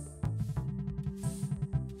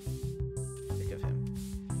 Think of him.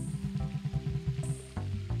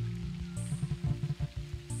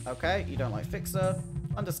 Okay, you don't like Fixer.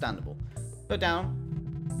 Understandable. Go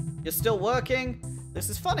down. You're still working. This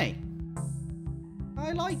is funny.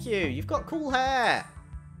 I like you. You've got cool hair.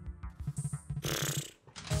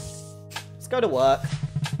 Let's go to work.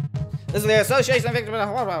 This is the Association of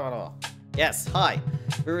Victims. Yes, hi.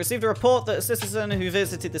 We received a report that a citizen who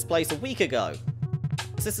visited this place a week ago.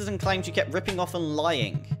 The citizen claimed you kept ripping off and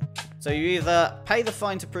lying. So you either pay the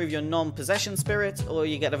fine to prove your non-possession spirit, or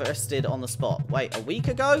you get arrested on the spot. Wait, a week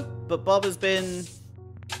ago? But Bob has been...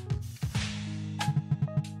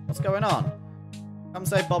 What's going on? Come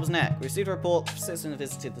save Bob's neck. We received a report that a citizen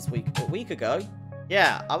visited this week a week ago.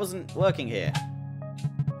 Yeah, I wasn't working here.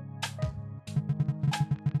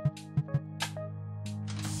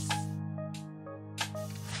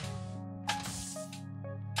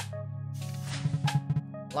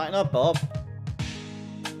 Lighten up, Bob.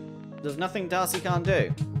 There's nothing Darcy can't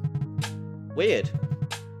do. Weird.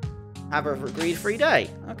 Have a agreed free day.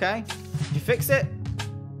 Okay. Did you fix it?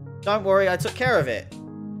 Don't worry, I took care of it.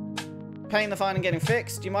 Paying the fine and getting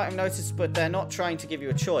fixed, you might have noticed, but they're not trying to give you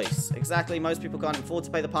a choice. Exactly, most people can't afford to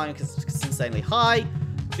pay the fine because it's insanely high.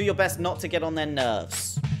 Do your best not to get on their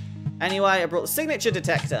nerves. Anyway, I brought the signature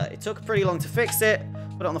detector. It took pretty long to fix it.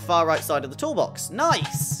 Put it on the far right side of the toolbox.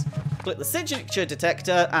 Nice! Click the signature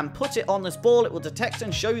detector and put it on this ball. It will detect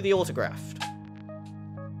and show you the autographed.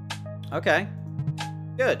 Okay.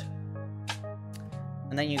 Good.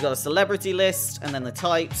 And then you've got a celebrity list, and then the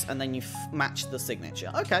types, and then you match the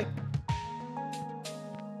signature. Okay.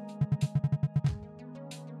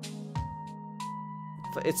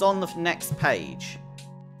 It's on the next page.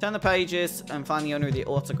 Turn the pages and find the owner of the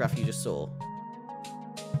autograph you just saw.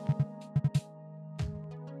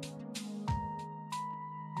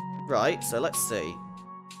 Right, so let's see.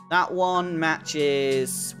 That one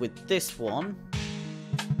matches with this one.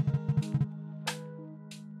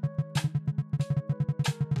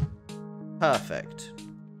 Perfect.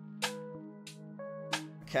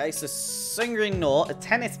 Okay, so Singering Knot, a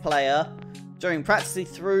tennis player, during practice he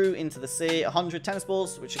threw into the sea 100 tennis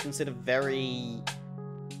balls, which are considered very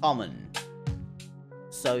common.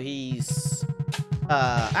 So he's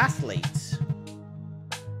athlete.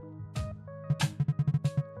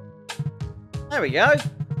 There we go.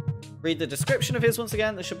 Read the description of his once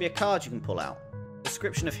again. There should be a card you can pull out.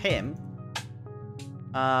 Description of him.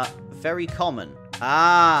 Very common.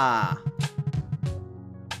 Ah.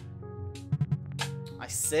 I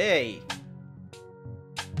see.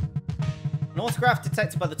 An autograph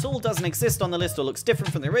detected by the tool doesn't exist on the list or looks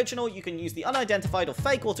different from the original. You can use the unidentified or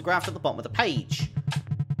fake autograph at the bottom of the page.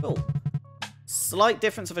 Cool. Slight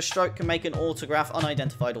difference of a stroke can make an autograph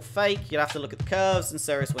unidentified or fake. You'll have to look at the curves and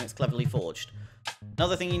serious when it's cleverly forged.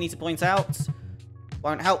 Another thing you need to point out,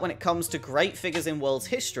 won't help when it comes to great figures in world's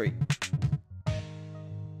history.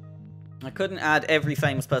 I couldn't add every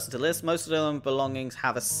famous person to the list. Most of them belongings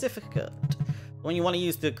have a certificate. When you want to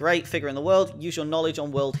use the great figure in the world, use your knowledge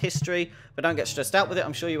on world history, but don't get stressed out with it.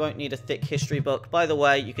 I'm sure you won't need a thick history book. By the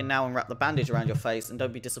way, you can now unwrap the bandage around your face, and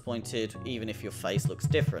don't be disappointed even if your face looks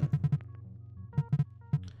different.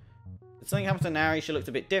 Did something happen to Nari? She looked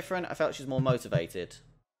a bit different. I felt she's more motivated.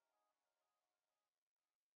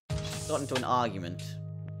 Got into an argument.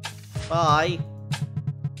 Bye.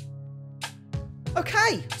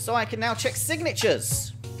 Okay, so I can now check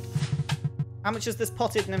signatures. How much is this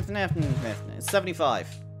potted? It's 75.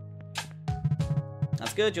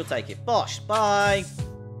 That's good, you'll take it. Bosh, bye.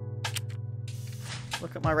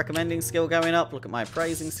 Look at my recommending skill going up. Look at my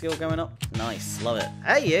appraising skill going up. Nice, love it.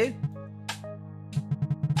 Hey, you.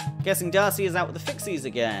 Guessing Darcy is out with the fixies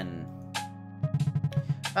again.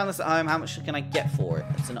 Found this at home. How much can I get for it?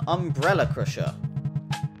 It's an umbrella crusher.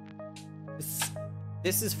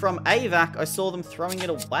 This is from AVAC. I saw them throwing it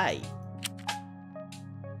away.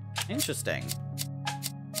 Interesting.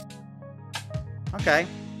 Okay.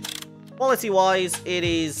 Quality-wise, it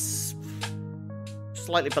is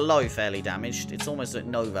slightly below fairly damaged. It's almost at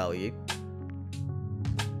no value.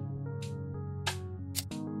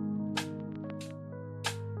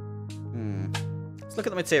 Let's look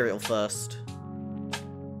at the material first.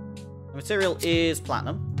 The material is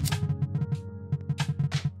platinum.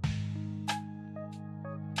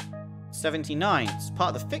 79. It's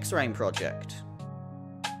part of the Fix Rain project.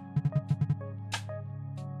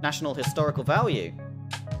 National historical value.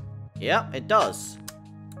 Yep, it does.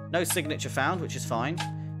 No signature found, which is fine.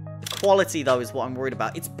 The quality, though, is what I'm worried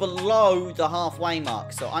about. It's below the halfway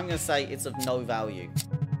mark, so I'm going to say it's of no value.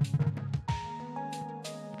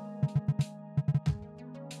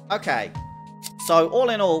 Okay. So, all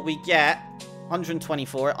in all, we get 120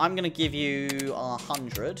 for it. I'm going to give you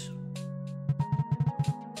 100.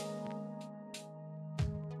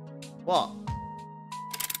 What?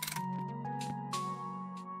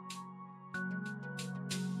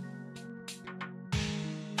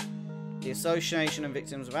 The association of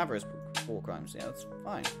victims of avarice war crimes. Yeah, that's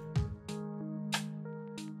fine.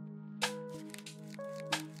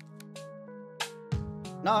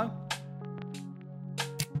 No.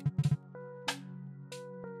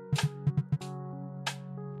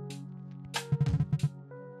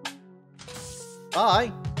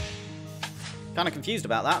 Bye. Kind of confused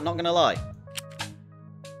about that, I'm not gonna lie.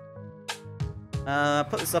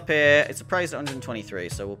 Put this up here. It's appraised at 123,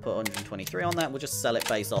 so we'll put 123 on that. We'll just sell it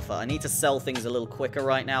base offer. I need to sell things a little quicker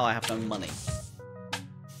right now. I have no money.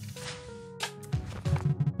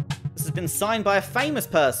 This has been signed by a famous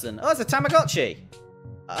person. Oh, it's a Tamagotchi.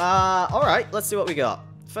 Alright, let's see what we got.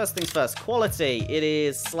 First things first. Quality. It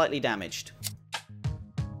is slightly damaged.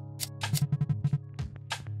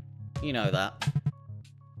 You know that.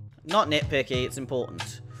 Not nitpicky, it's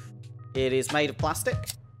important. It is made of plastic.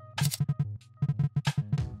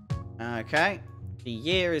 Okay. The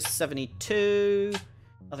year is 72.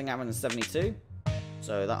 Nothing happened in 72.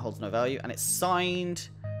 So that holds no value. And it's signed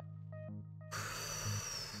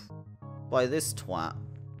by this twat.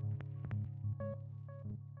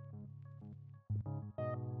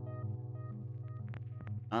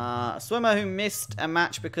 A swimmer who missed a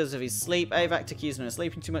match because of his sleep. AVAC accused him of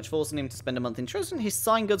sleeping too much, forcing him to spend a month in prison. His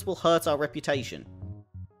signed goods will hurt our reputation.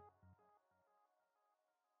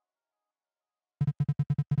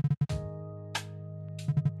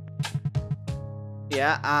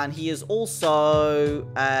 Yeah, and he is also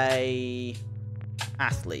a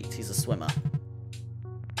athlete. He's a swimmer.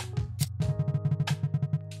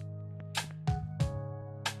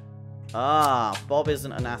 Ah, Bob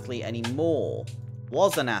isn't an athlete anymore.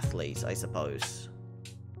 Was an athlete, I suppose.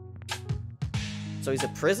 So he's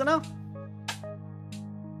a prisoner?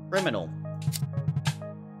 Criminal.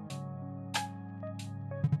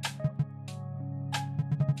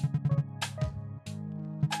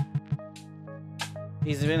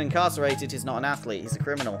 He's been incarcerated, he's not an athlete, he's a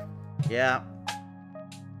criminal. Yeah.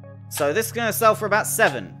 So this is going to sell for about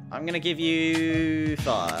 7. I'm going to give you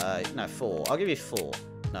 5. No, 4. I'll give you 4.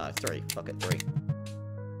 No, 3. Fuck it, 3.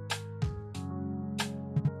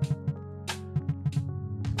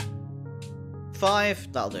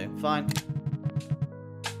 $5. That'll do. Fine.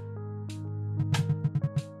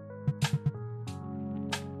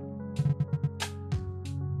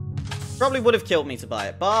 Probably would have killed me to buy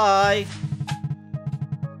it. Bye!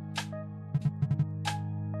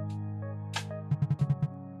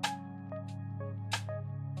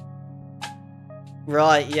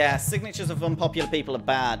 Right, yeah. Signatures of unpopular people are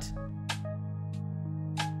bad.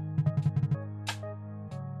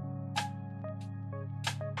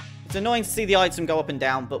 It's annoying to see the item go up and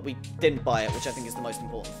down, but we didn't buy it, which I think is the most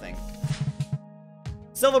important thing.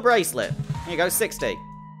 Silver bracelet. Here you go, 60.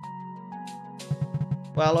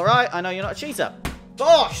 Well, alright, I know you're not a cheater.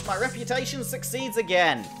 Gosh, my reputation succeeds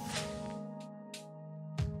again.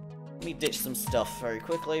 Let me ditch some stuff very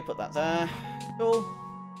quickly. Put that there. Cool.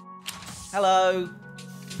 Hello.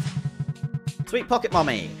 Sweet pocket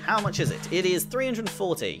mommy. How much is it? It is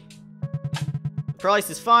 340. The price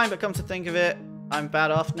is fine, but come to think of it, I'm bad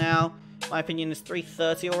off now. My opinion is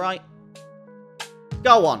 330, alright?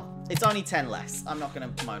 Go on. It's only 10 less. I'm not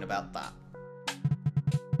going to moan about that.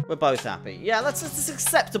 We're both happy. Yeah, that's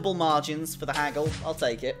acceptable margins for the haggle. I'll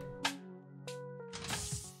take it.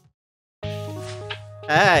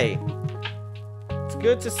 Hey. It's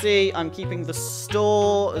good to see I'm keeping the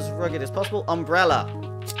store as rugged as possible. Umbrella.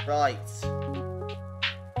 Right.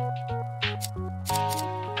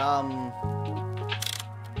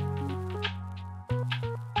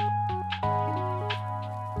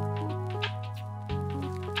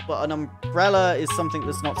 But an umbrella is something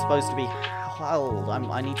that's not supposed to be held.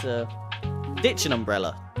 I need to ditch an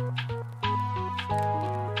umbrella.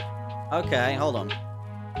 Okay, hold on.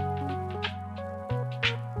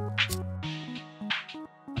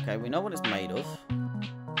 Okay, we know what it's made of.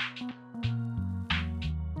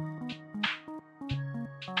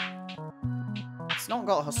 It's not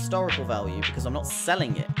got historical value because I'm not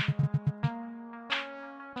selling it.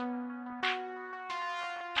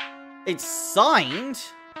 It's signed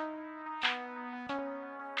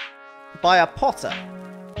by a potter.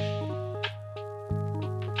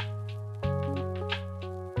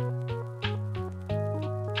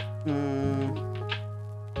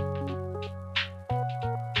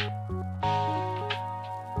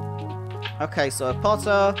 Okay, so a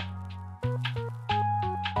potter.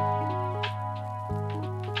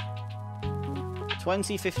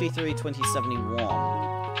 $20.53,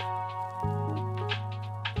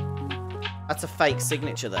 $20.71. That's a fake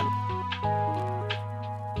signature then.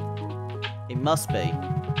 It must be.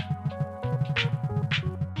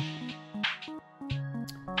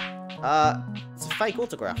 It's a fake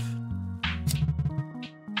autograph.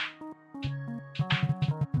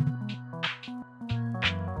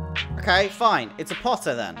 Okay, fine. It's a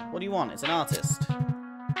potter then. What do you want? It's an artist.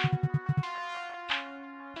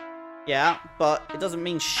 Yeah, but it doesn't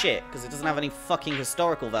mean shit, because it doesn't have any fucking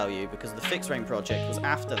historical value, because the Fixed Rain project was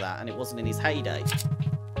after that, and it wasn't in his heyday.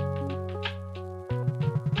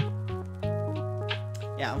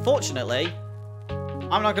 Yeah, unfortunately,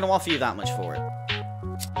 I'm not going to offer you that much for it.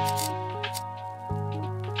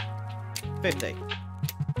 50.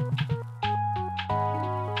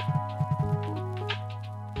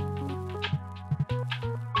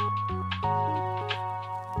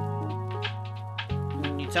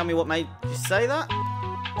 Can you tell me what made you say that?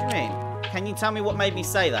 What do you mean? Can you tell me what made me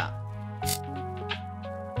say that?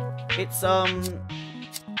 It's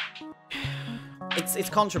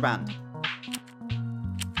contraband.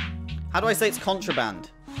 How do I say it's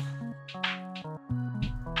contraband?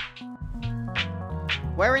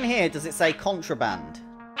 Where in here does it say contraband?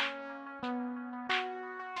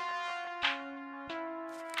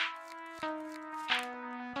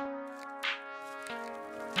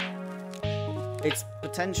 It's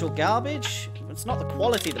potential garbage? It's not the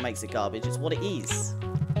quality that makes it garbage, it's what it is.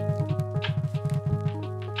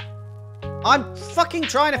 I'm fucking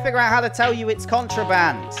trying to figure out how to tell you it's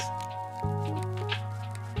contraband.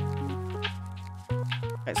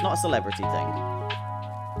 It's not a celebrity thing.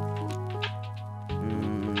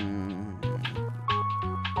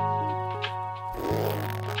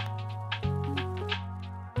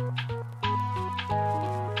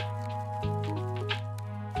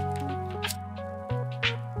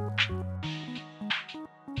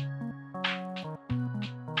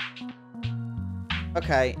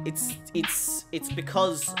 Okay, it's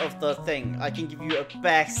because of the thing. I can give you at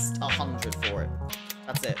best 100 for it.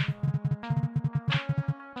 That's it.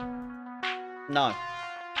 No.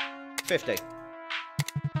 50.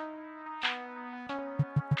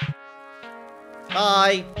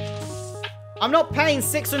 Bye. I'm not paying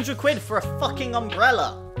 600 quid for a fucking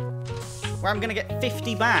umbrella where I'm gonna get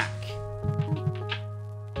 50 back.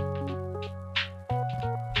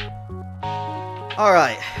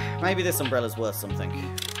 Alright, maybe this umbrella's worth something.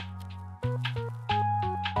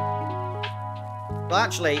 But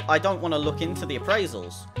actually, I don't want to look into the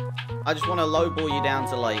appraisals. I just want to lowball you down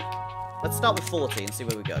to, like... Let's start with 40 and see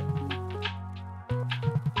where we go.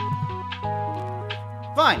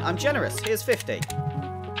 Fine, I'm generous. Here's 50.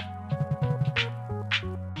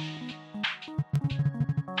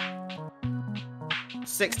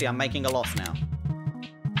 $60, I'm making a loss now.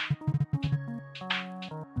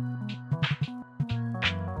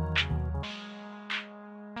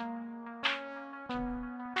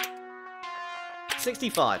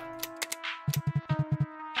 $65.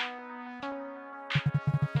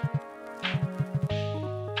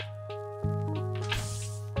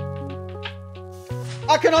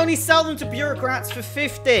 I can only sell them to bureaucrats for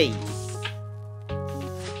 50.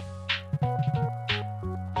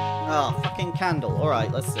 Oh, fucking candle.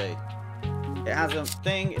 Alright, let's see. It has a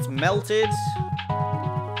thing. It's melted.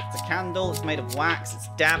 It's a candle. It's made of wax. It's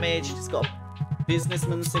damaged. It's got a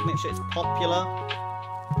businessman's signature. It's popular.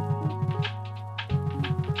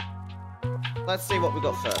 Let's see what we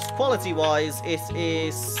got first. Quality-wise, it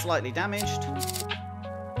is slightly damaged.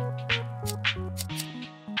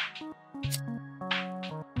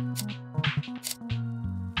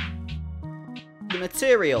 The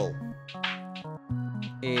material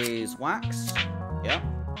is wax. Yeah.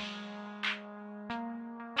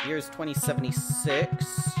 Year is 2076.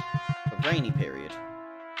 A rainy period.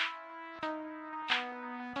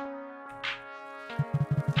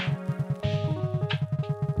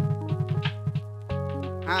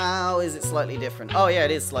 How is it slightly different? Oh yeah,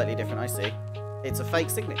 it is slightly different, I see. It's a fake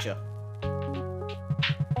signature.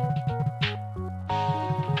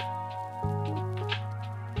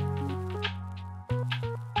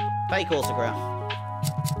 Fake autograph.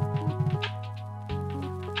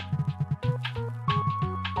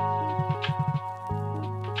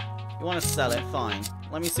 You want to sell it? Fine.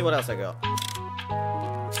 Let me see what else I got.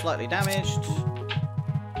 Slightly damaged.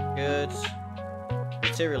 Good.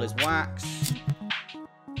 Material is wax.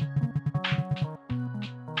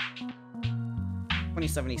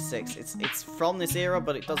 2076. It's from this era,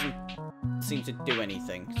 but it doesn't seem to do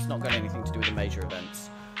anything. It's not got anything to do with the major events.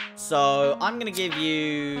 So I'm gonna give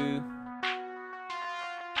you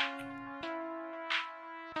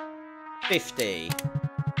 50.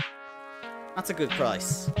 That's a good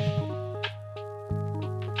price.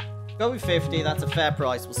 Go with 50. That's a fair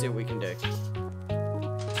price. We'll see what we can do.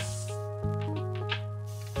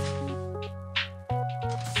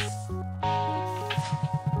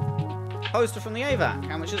 Poster from the AVAC.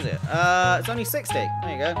 How much is it? It's only 60. There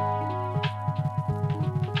you go.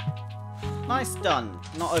 Nice, done.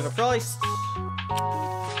 Not overpriced.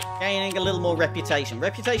 Gaining a little more reputation.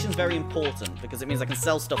 Reputation's very important because it means I can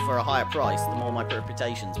sell stuff for a higher price the more my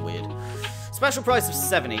reputation's weird. Special price of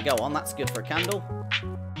 70. Go on, that's good for a candle.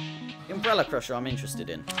 The umbrella crusher I'm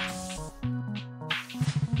interested in.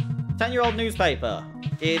 10-year-old newspaper.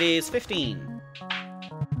 It is 15.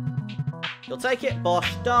 You'll take it.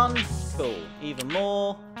 Bosh, done. Cool. Even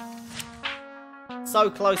more.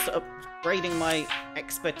 So close to upgrading my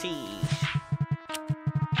expertise.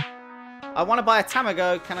 I want to buy a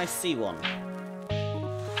Tamago. Can I see one?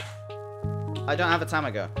 I don't have a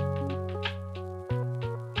Tamago.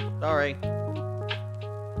 Sorry.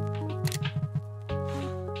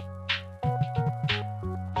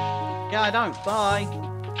 Yeah, I don't. Bye.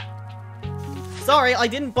 Sorry, I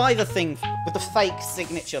didn't buy the thing with the fake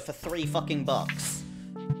signature for $3 fucking bucks.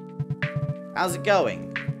 How's it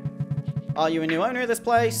going? Are you a new owner of this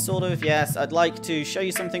place? Sort of, yes. I'd like to show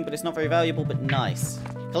you something, but it's not very valuable, but nice.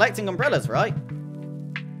 Collecting umbrellas, right?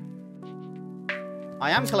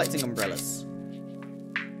 I am collecting umbrellas.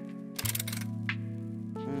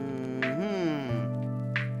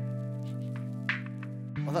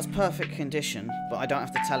 Well, that's perfect condition, but I don't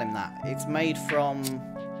have to tell him that. It's made from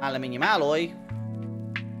aluminium alloy,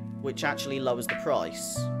 which actually lowers the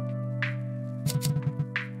price.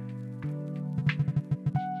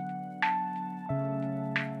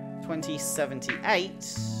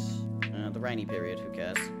 $20.78. The rainy period, who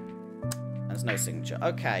cares? There's no signature.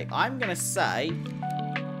 Okay, I'm gonna say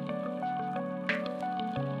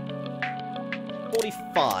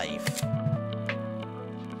 45.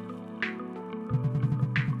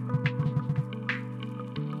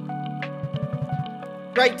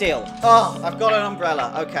 Great deal. Oh, I've got an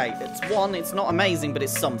umbrella. Okay, it's not amazing, but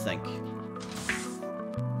it's something.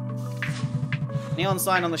 Neon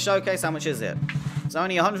sign on the showcase, how much is it? It's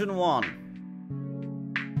only 101.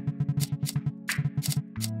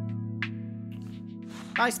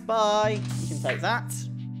 Nice buy. You can take that.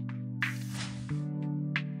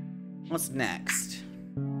 What's next?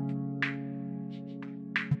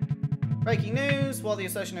 Breaking news. While the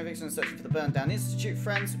Association of Victims is searching for the burned down institute,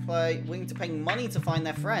 friends play willing to pay money to find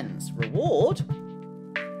their friends. Reward?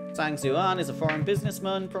 Sang Zuan is a foreign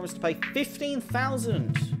businessman. Promised to pay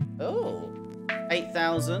 15,000. Oh.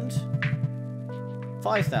 8,000.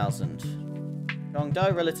 5,000.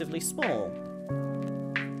 Gongdo, relatively small.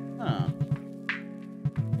 Huh.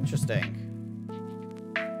 Interesting.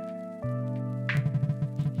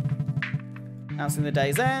 Announcing the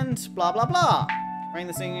day's end. Blah, blah, blah. Rain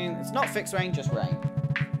the singing. It's not fixed rain, just rain.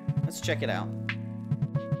 Let's check it out.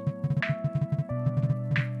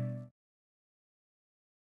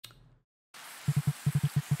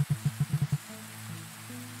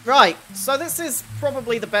 Right, so this is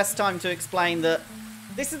probably the best time to explain that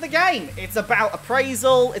this is the game. It's about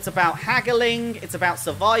appraisal, it's about haggling, it's about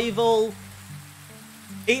survival.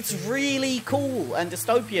 It's really cool and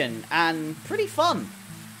dystopian and pretty fun.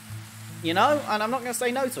 You know, and I'm not going to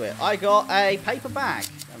say no to it. I got a paper bag.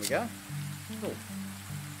 There we go. Cool.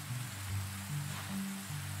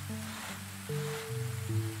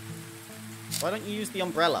 Why don't you use the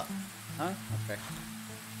umbrella? No? Okay.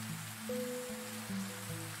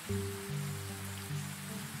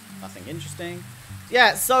 Nothing interesting.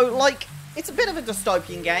 Yeah, so, like, it's a bit of a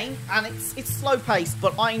dystopian game, and it's slow-paced,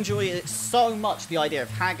 but I enjoy it so much, the idea of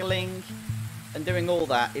haggling and doing all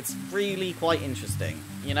that. It's really quite interesting,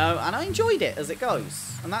 you know, and I enjoyed it as it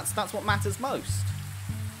goes, and that's what matters most.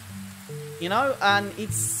 You know, and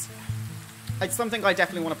it's something I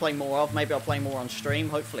definitely want to play more of. Maybe I'll play more on stream,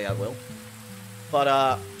 hopefully I will.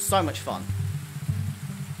 But, so much fun.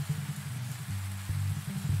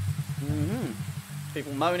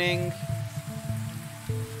 People moaning.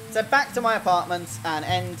 So back to my apartment and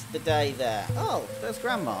end the day there. Oh, there's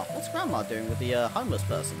Grandma. What's Grandma doing with the homeless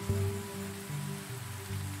person?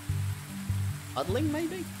 Huddling,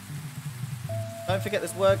 maybe? Don't forget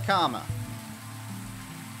this word, karma.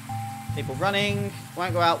 People running.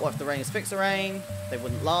 Won't go out. What if the rain is fixed rain? They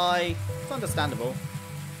wouldn't lie. It's understandable.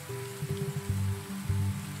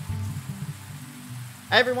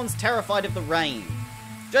 Everyone's terrified of the rain.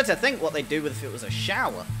 Just to think what they'd do if it was a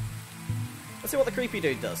shower. Let's see what the creepy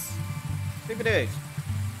dude does. Creepy dude.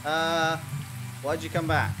 Why'd you come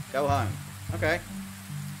back? Go home. Okay.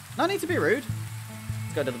 No need to be rude.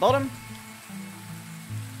 Let's go to the bottom.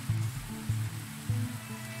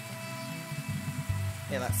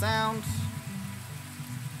 Hear that sound.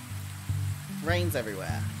 Rain's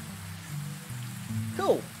everywhere.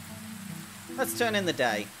 Cool. Let's turn in the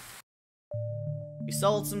day. We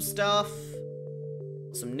sold some stuff.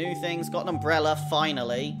 Some new things. Got an umbrella,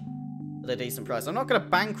 finally. At a decent price. I'm not going to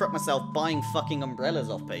bankrupt myself buying fucking umbrellas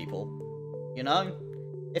off people. You know?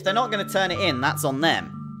 If they're not going to turn it in, that's on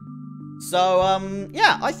them. So,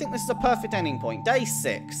 yeah, I think this is a perfect ending point. Day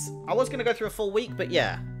 6. I was going to go through a full week, but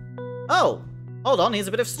yeah. Oh, hold on, here's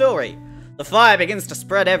a bit of story. The fire begins to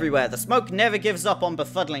spread everywhere. The smoke never gives up on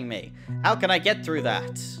befuddling me. How can I get through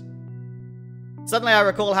that? Suddenly I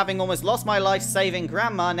recall having almost lost my life saving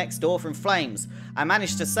Grandma next door from flames. I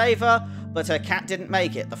managed to save her, but her cat didn't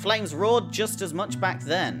make it. The flames roared just as much back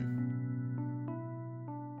then.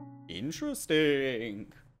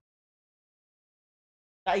 Interesting.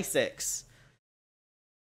 Day 6.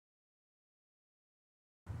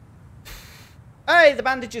 Hey, the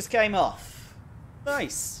bandages came off.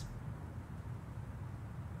 Nice.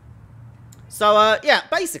 So, yeah,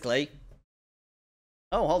 basically...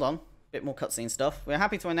 Oh, hold on. Bit more cutscene stuff. We're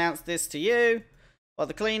happy to announce this to you. While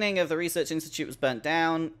the cleaning of the Research Institute was burnt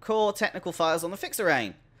down, core technical files on the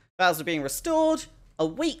Fixer-Rain. Files are being restored. A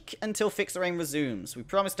week until Fixer-Rain resumes. We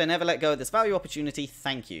promise to never let go of this value opportunity.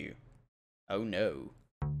 Thank you. Oh no.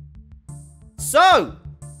 So,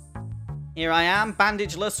 here I am,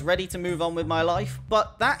 bandageless, ready to move on with my life.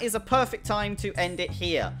 But that is a perfect time to end it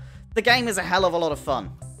here. The game is a hell of a lot of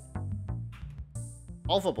fun.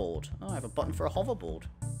 Hoverboard. Oh, I have a button for a hoverboard.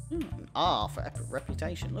 An R for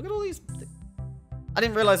reputation. Look at all these... I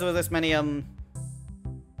didn't realize there were this many, There's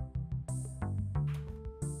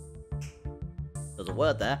a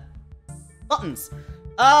word there. Buttons.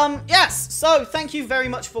 Yes, so thank you very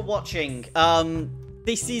much for watching.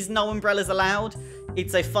 This is No Umbrellas Allowed.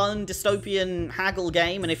 It's a fun dystopian haggle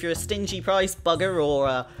game, and if you're a stingy price bugger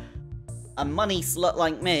or a money slut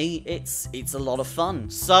like me, it's a lot of fun.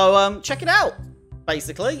 So, check it out.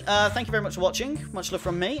 Basically, thank you very much for watching. Much love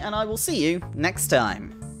from me, and I will see you next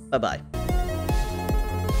time. Bye-bye.